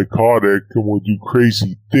crazy, psychotic, and will do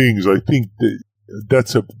crazy things, I think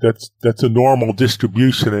that's a normal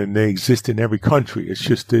distribution, and they exist in every country. It's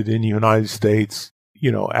just that in the United States,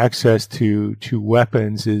 access to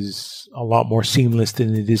weapons is a lot more seamless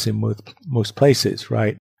than it is in most places,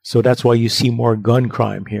 right? So that's why you see more gun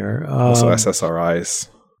crime here. Also SSRIs.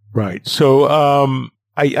 Right. So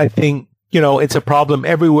I think, it's a problem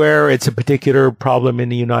everywhere. It's a particular problem in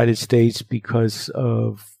the United States because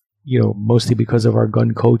of, mostly because of our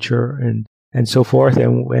gun culture and so forth.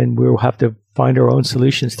 And we'll have to find our own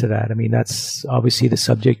solutions to that. I mean, that's obviously the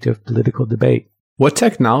subject of political debate. What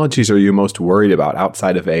technologies are you most worried about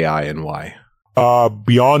outside of AI, and why?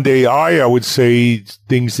 Beyond AI, I would say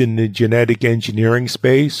things in the genetic engineering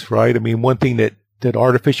space, right? I mean, one thing that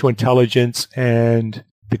artificial intelligence and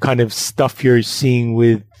the kind of stuff you're seeing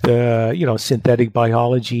with, synthetic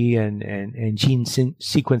biology and gene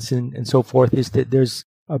sequencing and so forth is that there's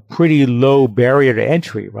a pretty low barrier to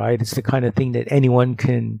entry, right? It's the kind of thing that anyone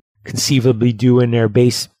can conceivably do in their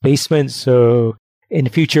basement. So in the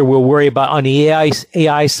future, we'll worry about on the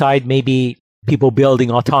AI side, maybe people building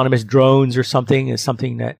autonomous drones or something is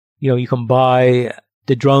something that, you can buy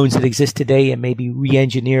the drones that exist today and maybe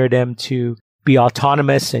re-engineer them to be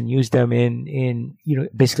autonomous and use them in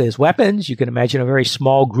basically as weapons. You can imagine a very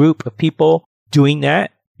small group of people doing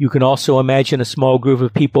that. You can also imagine a small group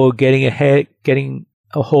of people getting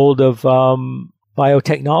a hold of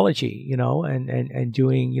biotechnology, and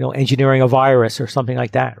doing, engineering a virus or something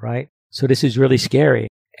like that, right? So this is really scary.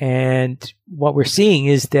 And what we're seeing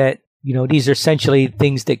is that, these are essentially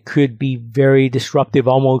things that could be very disruptive,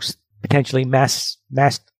 almost potentially mass,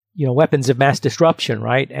 weapons of mass disruption,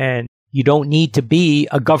 right? And you don't need to be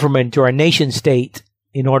a government or a nation state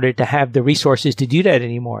in order to have the resources to do that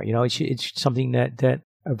anymore. It's something that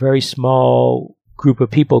a very small group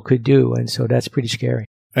of people could do. And so that's pretty scary.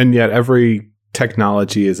 And yet every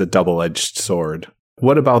technology is a double-edged sword.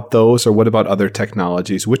 What about those, or what about other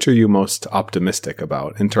technologies? Which are you most optimistic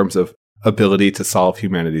about in terms of ability to solve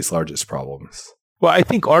humanity's largest problems? Well, I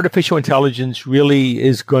think artificial intelligence really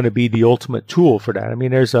is going to be the ultimate tool for that. I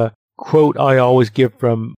mean, there's a quote I always give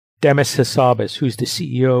from Demis Hassabis, who's the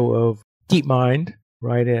CEO of DeepMind,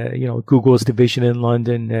 right? Google's division in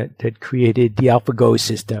London that created the AlphaGo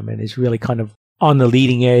system and is really kind of on the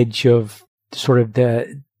leading edge of sort of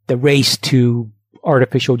the race to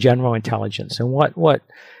artificial general intelligence. And what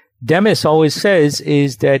Demis always says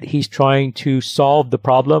is that he's trying to solve the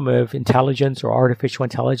problem of intelligence or artificial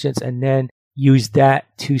intelligence and then use that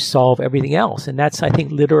to solve everything else. And that's, I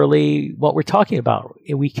think, literally what we're talking about.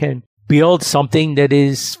 We can build something that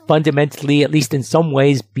is fundamentally, at least in some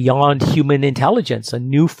ways, beyond human intelligence, a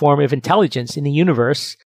new form of intelligence in the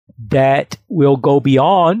universe that will go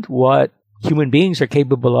beyond what human beings are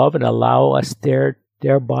capable of and allow us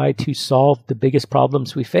thereby to solve the biggest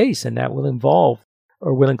problems we face. And that will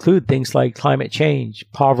include things like climate change,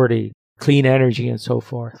 poverty, clean energy, and so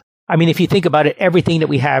forth. I mean, if you think about it, everything that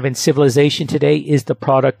we have in civilization today is the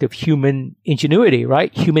product of human ingenuity,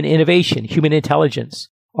 right? Human innovation, human intelligence.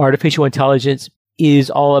 Artificial intelligence is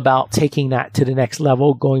all about taking that to the next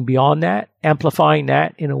level, going beyond that, amplifying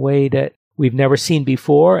that in a way that we've never seen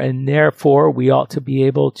before. And therefore, we ought to be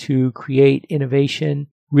able to create innovation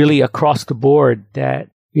really across the board that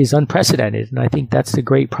is unprecedented. And I think that's the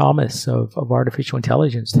great promise of artificial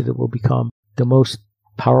intelligence, that it will become the most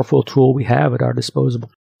powerful tool we have at our disposal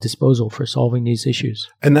for solving these issues.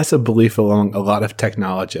 And that's a belief among a lot of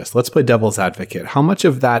technologists. Let's play devil's advocate. How much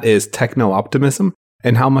of that is techno-optimism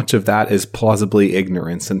and how much of that is plausibly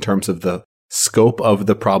ignorance in terms of the scope of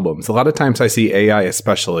the problems? A lot of times I see AI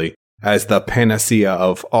especially as the panacea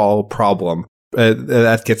of all problem.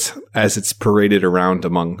 That gets, as it's paraded around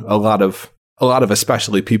among a lot of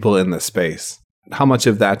especially people in this space. How much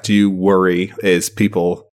of that do you worry is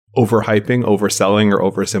people overhyping, overselling, or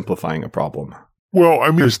oversimplifying a problem? Well, I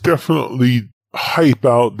mean, there's definitely hype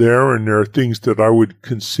out there, and there are things that I would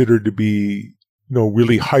consider to be,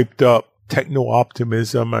 really hyped up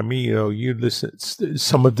techno-optimism. I mean, you listen,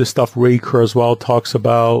 some of the stuff Ray Kurzweil talks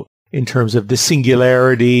about in terms of the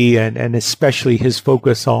singularity and especially his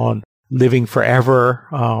focus on living forever.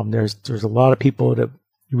 There's a lot of people that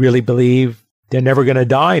really believe they're never going to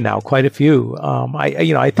die now, quite a few.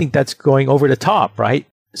 I think that's going over the top, right?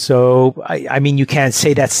 So, I mean, you can't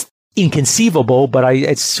say that's inconceivable, but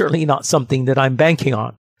it's certainly not something that I'm banking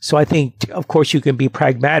on. So I think, of course, you can be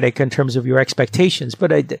pragmatic in terms of your expectations,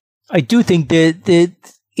 but I do think that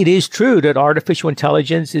it is true that artificial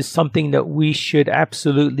intelligence is something that we should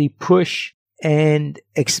absolutely push and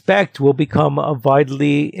expect will become a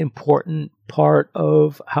vitally important part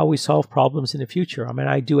of how we solve problems in the future. I mean,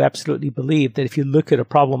 I do absolutely believe that if you look at a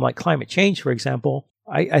problem like climate change, for example,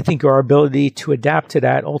 I think our ability to adapt to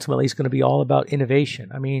that ultimately is going to be all about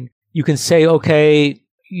innovation. I mean, you can say, okay,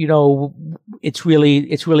 it's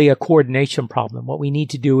really a coordination problem. What we need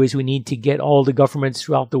to do is we need to get all the governments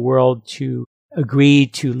throughout the world to agree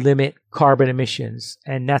to limit carbon emissions,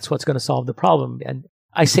 and that's what's going to solve the problem. And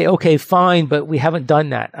I say, okay, fine, but we haven't done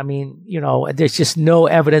that. I mean, there's just no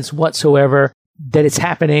evidence whatsoever that it's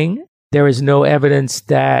happening. There is no evidence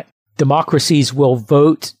that democracies will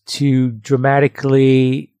vote to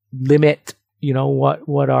dramatically limit,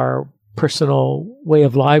 what our personal way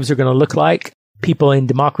of lives are going to look like. People in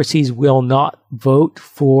democracies will not vote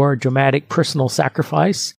for dramatic personal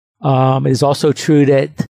sacrifice. It is also true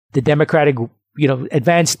that the democratic,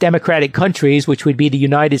 advanced democratic countries, which would be the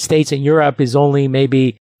United States and Europe, is only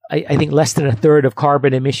maybe, I think, less than a third of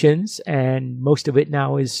carbon emissions, and most of it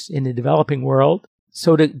now is in the developing world.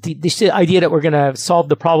 So this idea that we're going to solve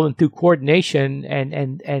the problem through coordination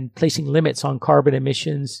and placing limits on carbon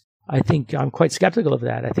emissions, I think I'm quite skeptical of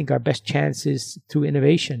that. I think our best chance is through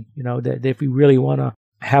innovation. That if we really want to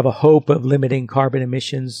have a hope of limiting carbon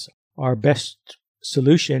emissions, our best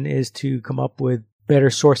solution is to come up with better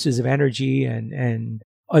sources of energy and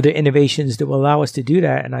other innovations that will allow us to do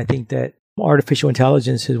that. And I think that artificial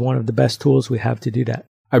intelligence is one of the best tools we have to do that.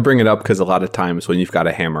 I bring it up because a lot of times when you've got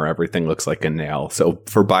a hammer, everything looks like a nail. So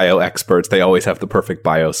for bio experts, they always have the perfect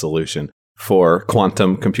bio solution. For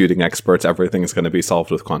quantum computing experts, everything is going to be solved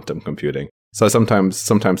with quantum computing. So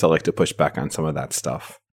sometimes I like to push back on some of that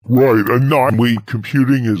stuff. Right. And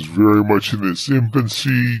computing is very much in its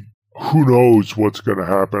infancy. Who knows what's going to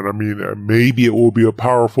happen? I mean, maybe it will be a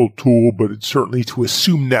powerful tool, but it's certainly to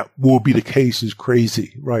assume that will be the case is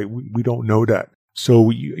crazy, right? We don't know that.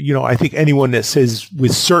 So, I think anyone that says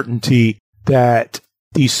with certainty that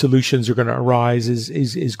these solutions are going to arise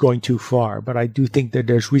is going too far. But I do think that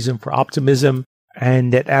there's reason for optimism,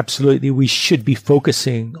 and that absolutely we should be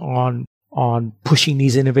focusing on pushing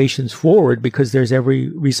these innovations forward, because there's every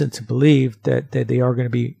reason to believe that they are going to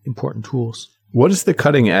be important tools. What is the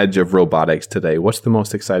cutting edge of robotics today? What's the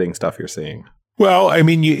most exciting stuff you're seeing? Well, I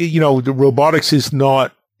mean, the robotics is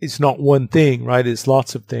not one thing, right? It's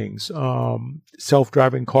lots of things.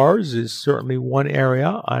 Self-driving cars is certainly one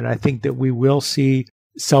area, and I think that we will see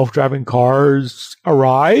self-driving cars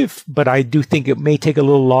arrive, but I do think it may take a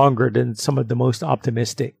little longer than some of the most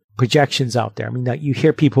optimistic projections out there. I mean, you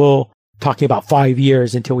hear people talking about 5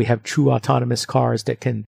 years until we have true autonomous cars that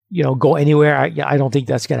can, go anywhere. I don't think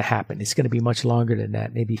that's going to happen. It's going to be much longer than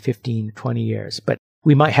that, maybe 15, 20 years. But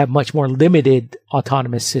we might have much more limited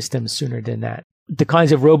autonomous systems sooner than that. The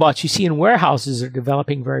kinds of robots you see in warehouses are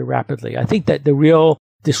developing very rapidly. I think that the real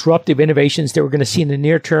disruptive innovations that we're going to see in the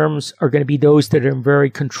near terms are going to be those that are in very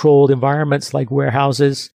controlled environments like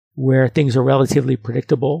warehouses, where things are relatively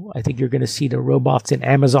predictable. I think you're going to see the robots in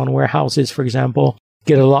Amazon warehouses, for example,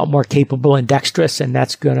 get a lot more capable and dexterous, and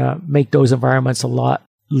that's going to make those environments a lot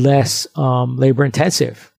less labor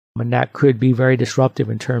intensive. And that could be very disruptive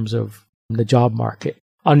in terms of the job market.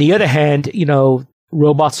 On the other hand,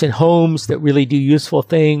 robots in homes that really do useful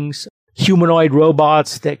things, humanoid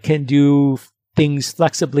robots that can do things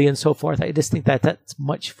flexibly and so forth. I just think that that's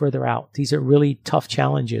much further out. These are really tough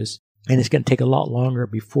challenges, and it's going to take a lot longer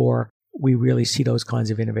before we really see those kinds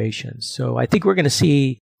of innovations. So I think we're going to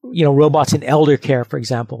see, robots in elder care, for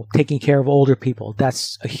example, taking care of older people.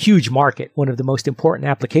 That's a huge market, one of the most important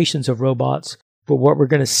applications of robots. But what we're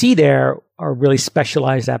going to see there are really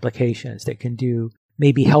specialized applications that can do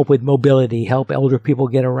maybe help with mobility, help elder people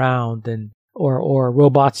get around, or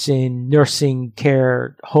robots in nursing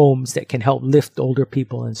care homes that can help lift older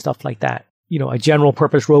people and stuff like that. A general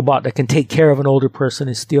purpose robot that can take care of an older person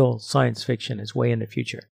is still science fiction. It's way in the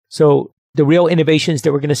future. So the real innovations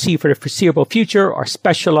that we're going to see for the foreseeable future are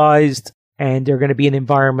specialized, and they're going to be in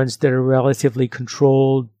environments that are relatively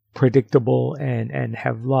controlled, predictable, and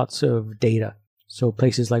have lots of data. So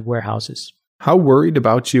places like warehouses. How worried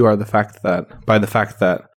about you are the fact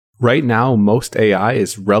that right now most AI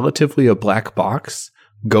is relatively a black box,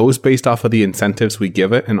 goes based off of the incentives we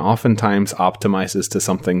give it, and oftentimes optimizes to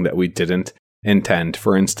something that we didn't intend.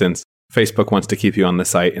 For instance, Facebook wants to keep you on the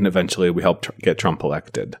site, and eventually we help get Trump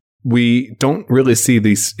elected. We don't really see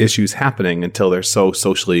these issues happening until they're so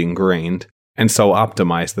socially ingrained and so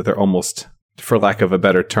optimized that they're almost, for lack of a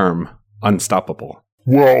better term, unstoppable.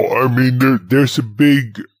 Well, I mean, there's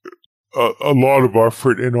a lot of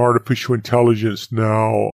effort in artificial intelligence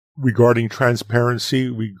now regarding transparency,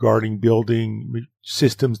 regarding building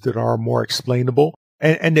systems that are more explainable.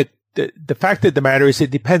 And the fact of the matter is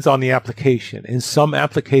it depends on the application. In some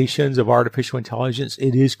applications of artificial intelligence,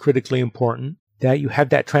 it is critically important that you have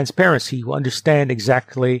that transparency. You understand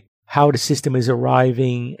exactly how the system is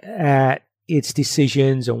arriving at its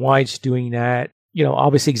decisions and why it's doing that. You know,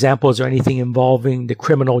 obvious examples are anything involving the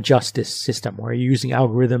criminal justice system, where you're using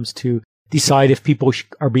algorithms to decide if people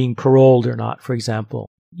are being paroled or not, for example.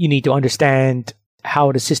 You need to understand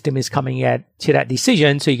how the system is coming to that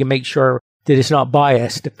decision so you can make sure that it's not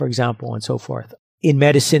biased, for example, and so forth. In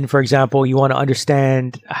medicine, for example, you want to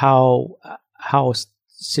understand how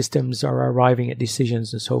systems are arriving at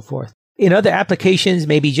decisions and so forth. In other applications,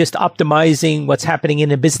 maybe just optimizing what's happening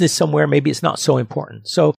in a business somewhere, maybe it's not so important.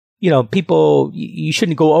 So, you know, you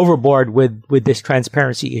shouldn't go overboard with this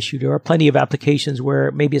transparency issue. There are plenty of applications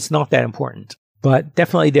where maybe it's not that important. But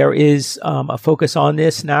definitely there is a focus on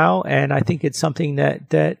this now, and I think it's something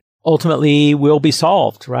that ultimately will be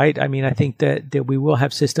solved, right? I mean, I think that we will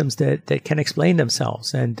have systems that can explain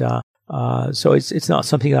themselves. And so it's not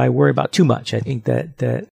something that I worry about too much. I think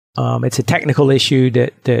that it's a technical issue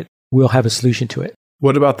that we'll have a solution to it.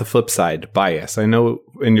 What about the flip side, bias? I know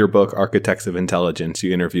in your book, Architects of Intelligence,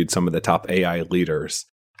 you interviewed some of the top AI leaders.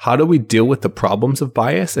 How do we deal with the problems of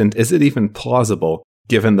bias? And is it even plausible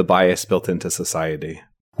given the bias built into society?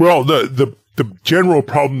 Well, the general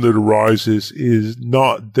problem that arises is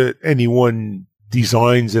not that anyone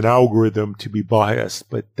designs an algorithm to be biased,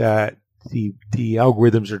 but that the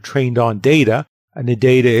algorithms are trained on data, and the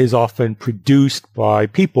data is often produced by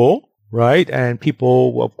people, right? And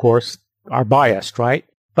people, of course, are biased, right?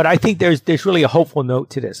 But I think there's really a hopeful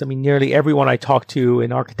note to this. I mean, nearly everyone I talk to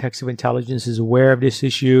in Architects of Intelligence is aware of this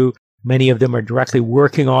issue. Many of them are directly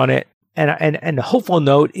working on it. And the hopeful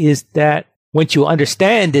note is that once you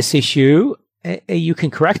understand this issue, you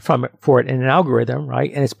can correct for it in an algorithm,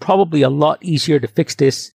 right? And it's probably a lot easier to fix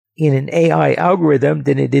this in an AI algorithm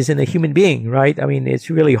than it is in a human being, right? I mean,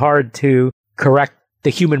 it's really hard to correct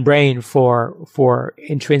the human brain for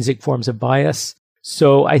intrinsic forms of bias.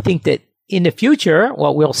 So I think that in the future,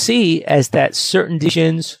 what we'll see is that certain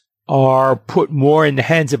decisions are put more in the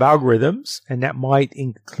hands of algorithms, and that might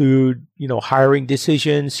include, you know, hiring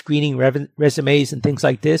decisions, screening resumes, and things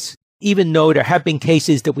like this. Even though there have been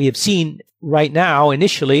cases that we have seen right now,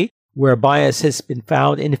 initially, where bias has been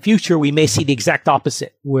found, in the future, we may see the exact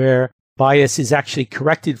opposite, where bias is actually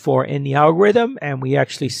corrected for in the algorithm, and we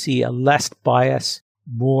actually see a less bias,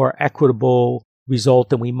 more equitable result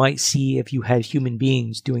than we might see if you had human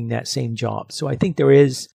beings doing that same job. So I think there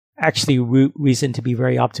is actually reason to be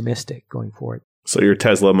very optimistic going forward. So your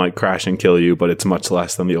Tesla might crash and kill you, but it's much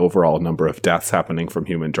less than the overall number of deaths happening from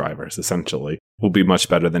human drivers, essentially. Will be much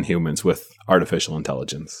better than humans with artificial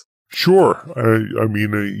intelligence. Sure. I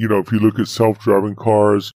mean, you know, if you look at self-driving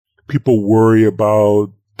cars, people worry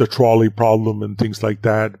about the trolley problem and things like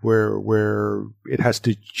that, where it has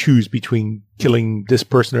to choose between killing this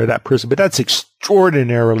person or that person. But that's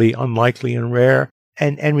extraordinarily unlikely and rare.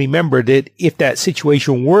 And remember that if that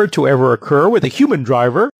situation were to ever occur with a human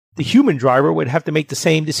driver, the human driver would have to make the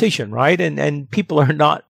same decision, right? And people are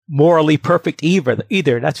not morally perfect either.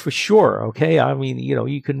 That's for sure. Okay. I mean, you know,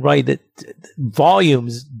 you can write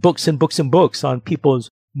volumes, books and books and books on people's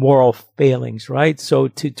moral failings, right? So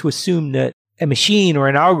to assume that a machine or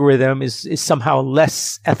an algorithm is somehow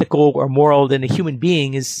less ethical or moral than a human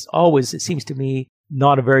being is always, it seems to me,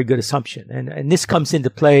 not a very good assumption. And this comes into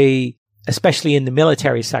play, especially in the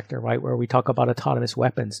military sector, right, where we talk about autonomous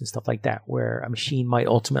weapons and stuff like that, where a machine might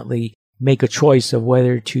ultimately make a choice of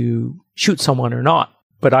whether to shoot someone or not.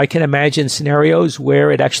 But I can imagine scenarios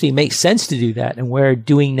where it actually makes sense to do that and where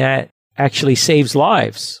doing that actually saves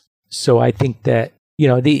lives. So I think that, you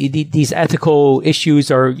know, these ethical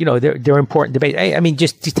issues are, you know, they're important debate. I mean,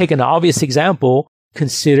 just to take an obvious example,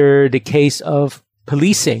 consider the case of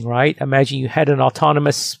policing, right? Imagine you had an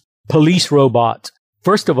autonomous police robot.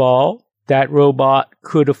 First of all, that robot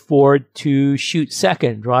could afford to shoot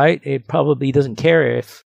second, right? It probably doesn't care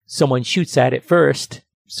if someone shoots at it first.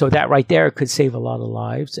 So that right there could save a lot of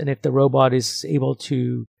lives. And if the robot is able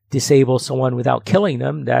to disable someone without killing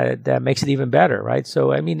them, that makes it even better, right?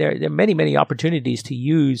 So, I mean, there are many, many opportunities to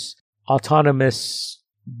use autonomous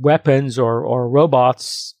weapons or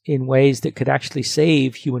robots in ways that could actually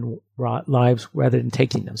save human lives rather than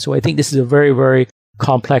taking them. So I think this is a very, very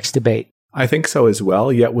complex debate. I think so as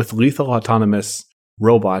well. Yet with lethal autonomous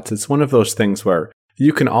robots, it's one of those things where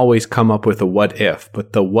you can always come up with a what if,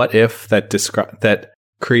 but the what if that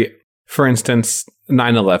create, for instance,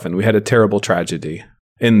 9/11, we had a terrible tragedy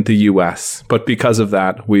in the US, but because of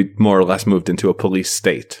that, we more or less moved into a police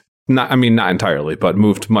state. not entirely, but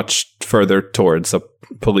moved much further towards a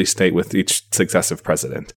police state with each successive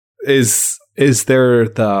president. Is there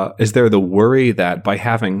the worry that by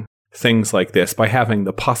having things like this, by having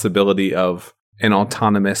the possibility of an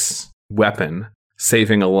autonomous weapon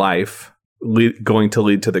saving a life, going to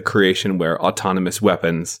lead to the creation where autonomous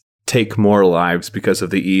weapons take more lives because of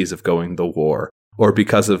the ease of going to war, or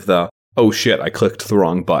because of the, oh shit, I clicked the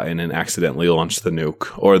wrong button and accidentally launched the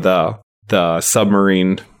nuke, or the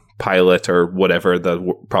submarine pilot, or whatever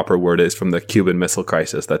the proper word is, from the Cuban Missile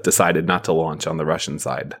Crisis that decided not to launch on the Russian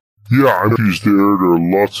side? Yeah, there are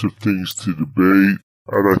lots of things to debate.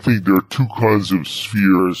 And I think there are two kinds of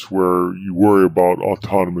spheres where you worry about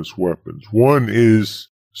autonomous weapons. One is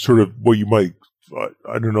sort of what you might,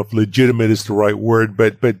 I don't know if legitimate is the right word,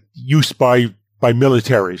 but use by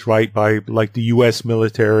militaries, right? By like the U.S.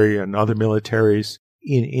 military and other militaries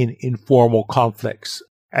in formal conflicts.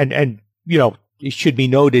 And you know, it should be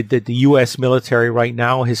noted that the U.S. military right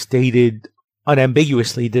now has stated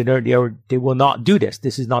unambiguously that they will not do this.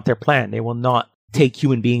 This is not their plan. They will not take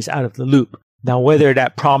human beings out of the loop. Now, whether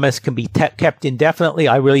that promise can be kept indefinitely,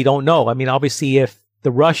 I really don't know. I mean, obviously, if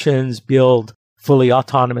the Russians build fully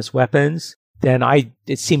autonomous weapons, then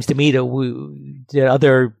it seems to me that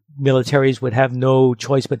other militaries would have no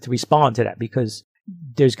choice but to respond to that, because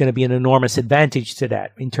there's going to be an enormous advantage to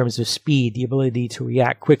that in terms of speed, the ability to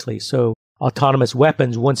react quickly. So autonomous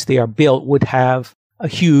weapons, once they are built, would have a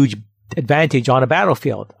huge advantage on a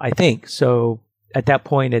battlefield, I think. So at that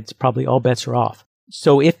point, it's probably all bets are off.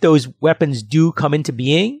 So if those weapons do come into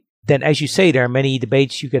being, then as you say, there are many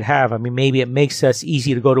debates you could have. I mean, maybe it makes us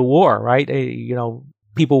easy to go to war, right? You know,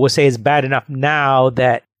 people will say it's bad enough now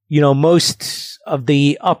that, you know, most of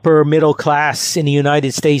the upper middle class in the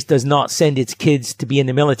United States does not send its kids to be in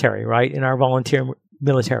the military, right? In our volunteer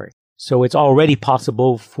military. So it's already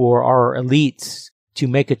possible for our elites to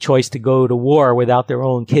make a choice to go to war without their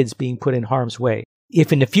own kids being put in harm's way.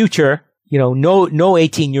 If in the future, you know, no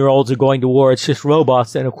 18-year-olds are going to war, it's just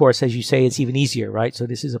robots, then of course, as you say, it's even easier, right? So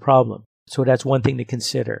this is a problem. So that's one thing to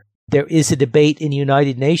consider. There is a debate in the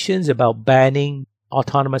United Nations about banning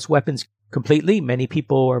autonomous weapons completely. Many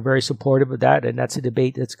people are very supportive of that, and that's a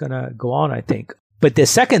debate that's going to go on, I think. But the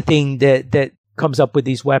second thing that comes up with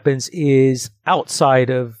these weapons is outside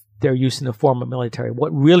of their use in the form of military.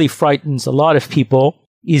 What really frightens a lot of people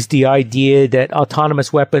is the idea that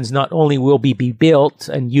autonomous weapons not only will be built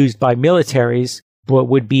and used by militaries, but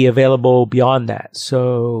would be available beyond that.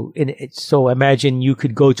 So imagine you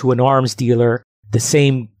could go to an arms dealer, the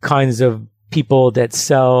same kinds of people that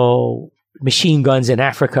sell machine guns in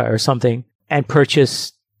Africa or something, and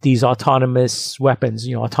purchase these autonomous weapons,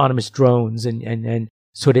 you know, autonomous drones, and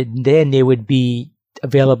so that then they would be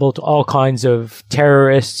available to all kinds of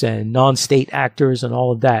terrorists and non-state actors and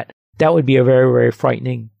all of that. That would be a very, very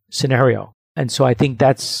frightening scenario. And so I think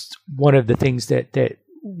that's one of the things that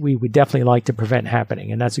we would definitely like to prevent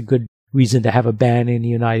happening. And that's a good reason to have a ban in the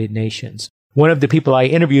United Nations. One of the people I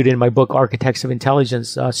interviewed in my book, Architects of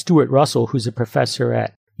Intelligence, Stuart Russell, who's a professor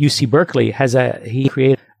at UC Berkeley, he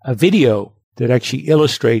created a video that actually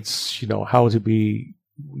illustrates, you know, how to be,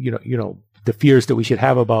 you know, the fears that we should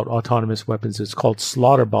have about autonomous weapons. It's called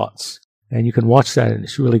Slaughterbots. And you can watch that, and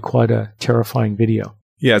it's really quite a terrifying video.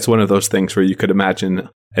 Yeah, it's one of those things where you could imagine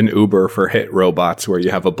an Uber for hit robots where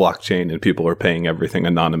you have a blockchain and people are paying everything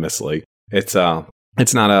anonymously. It's not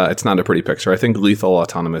a pretty picture. I think lethal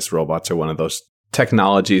autonomous robots are one of those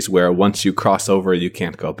technologies where once you cross over, you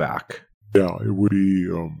can't go back. Yeah, it would be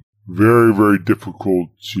very, very difficult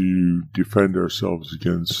to defend ourselves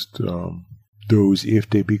against those if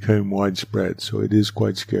they become widespread. So it is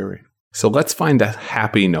quite scary. So let's find a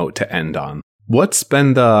happy note to end on. What's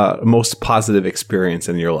been the most positive experience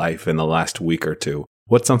in your life in the last week or two?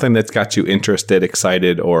 What's something that's got you interested,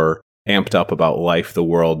 excited, or amped up about life, the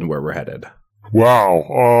world, and where we're headed?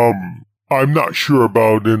 Wow. I'm not sure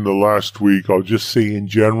about in the last week. I'll just say in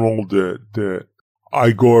general that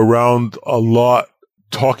I go around a lot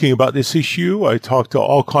talking about this issue. I talk to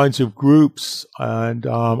all kinds of groups, and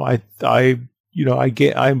I'm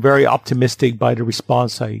very optimistic by the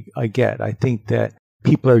response I get. I think that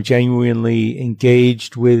people are genuinely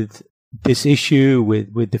engaged with this issue,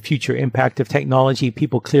 with the future impact of technology.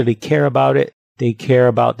 People clearly care about it. They care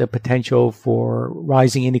about the potential for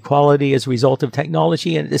rising inequality as a result of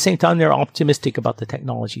technology. And at the same time, they're optimistic about the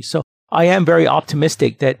technology. So I am very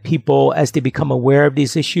optimistic that people, as they become aware of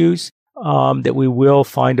these issues, that we will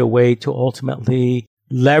find a way to ultimately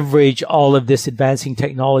leverage all of this advancing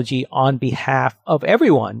technology on behalf of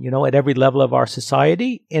everyone, you know, at every level of our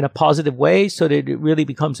society in a positive way, so that it really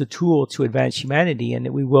becomes a tool to advance humanity, and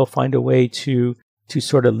that we will find a way to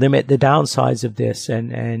sort of limit the downsides of this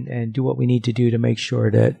and do what we need to do to make sure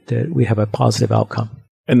that we have a positive outcome.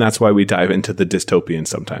 And that's why we dive into the dystopian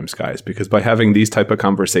sometimes, guys, because by having these type of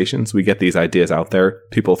conversations, we get these ideas out there.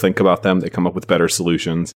 People think about them. They come up with better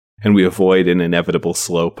solutions, and we avoid an inevitable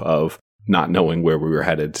slope of not knowing where we were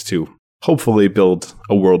headed to hopefully build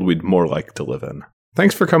a world we'd more like to live in.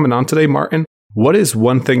 Thanks for coming on today, Martin. What is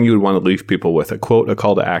one thing you would want to leave people with, a quote, a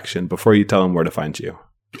call to action, before you tell them where to find you?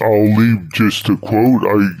 I'll leave just a quote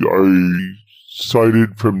I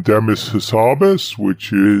cited from Demis Hassabis,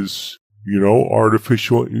 which is,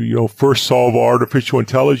 first solve artificial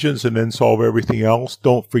intelligence and then solve everything else.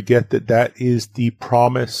 Don't forget that is the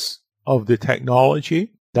promise of the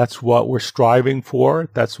technology. That's what we're striving for.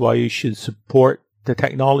 That's why you should support the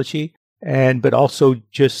technology. But also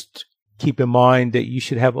just keep in mind that you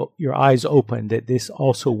should have your eyes open, that this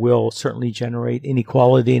also will certainly generate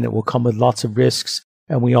inequality and it will come with lots of risks.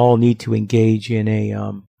 And we all need to engage in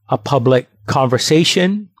a public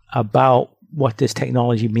conversation about what this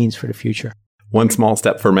technology means for the future. One small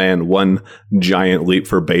step for man, one giant leap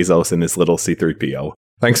for Bezos and his little C-3PO.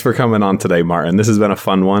 Thanks for coming on today, Martin. This has been a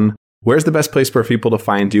fun one. Where's the best place for people to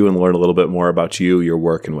find you and learn a little bit more about you, your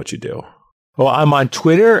work, and what you do? Well, I'm on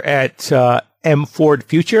Twitter at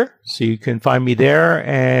mfordfuture, so you can find me there.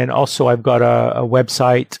 And also I've got a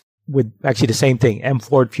website with actually the same thing,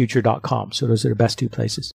 mfordfuture.com. So those are the best two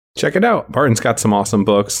places. Check it out. Martin's got some awesome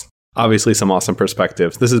books, obviously some awesome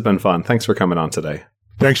perspectives. This has been fun. Thanks for coming on today.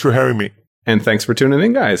 Thanks for having me. And thanks for tuning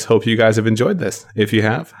in, guys. Hope you guys have enjoyed this. If you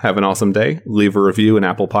have an awesome day. Leave a review in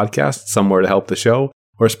Apple Podcasts, somewhere to help the show,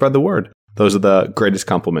 or spread the word. Those are the greatest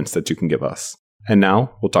compliments that you can give us. And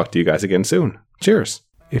now we'll talk to you guys again soon. Cheers.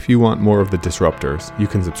 If you want more of the Disruptors, you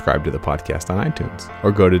can subscribe to the podcast on iTunes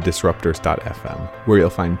or go to disruptors.fm, where you'll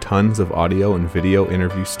find tons of audio and video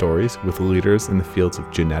interview stories with leaders in the fields of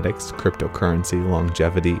genetics, cryptocurrency,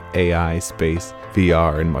 longevity, AI, space,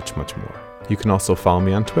 VR, and much, much more. You can also follow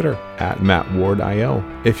me on Twitter at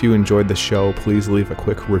MattWardIO. If you enjoyed the show, please leave a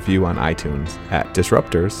quick review on iTunes at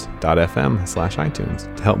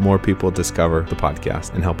disruptors.fm/iTunes to help more people discover the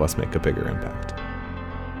podcast and help us make a bigger impact.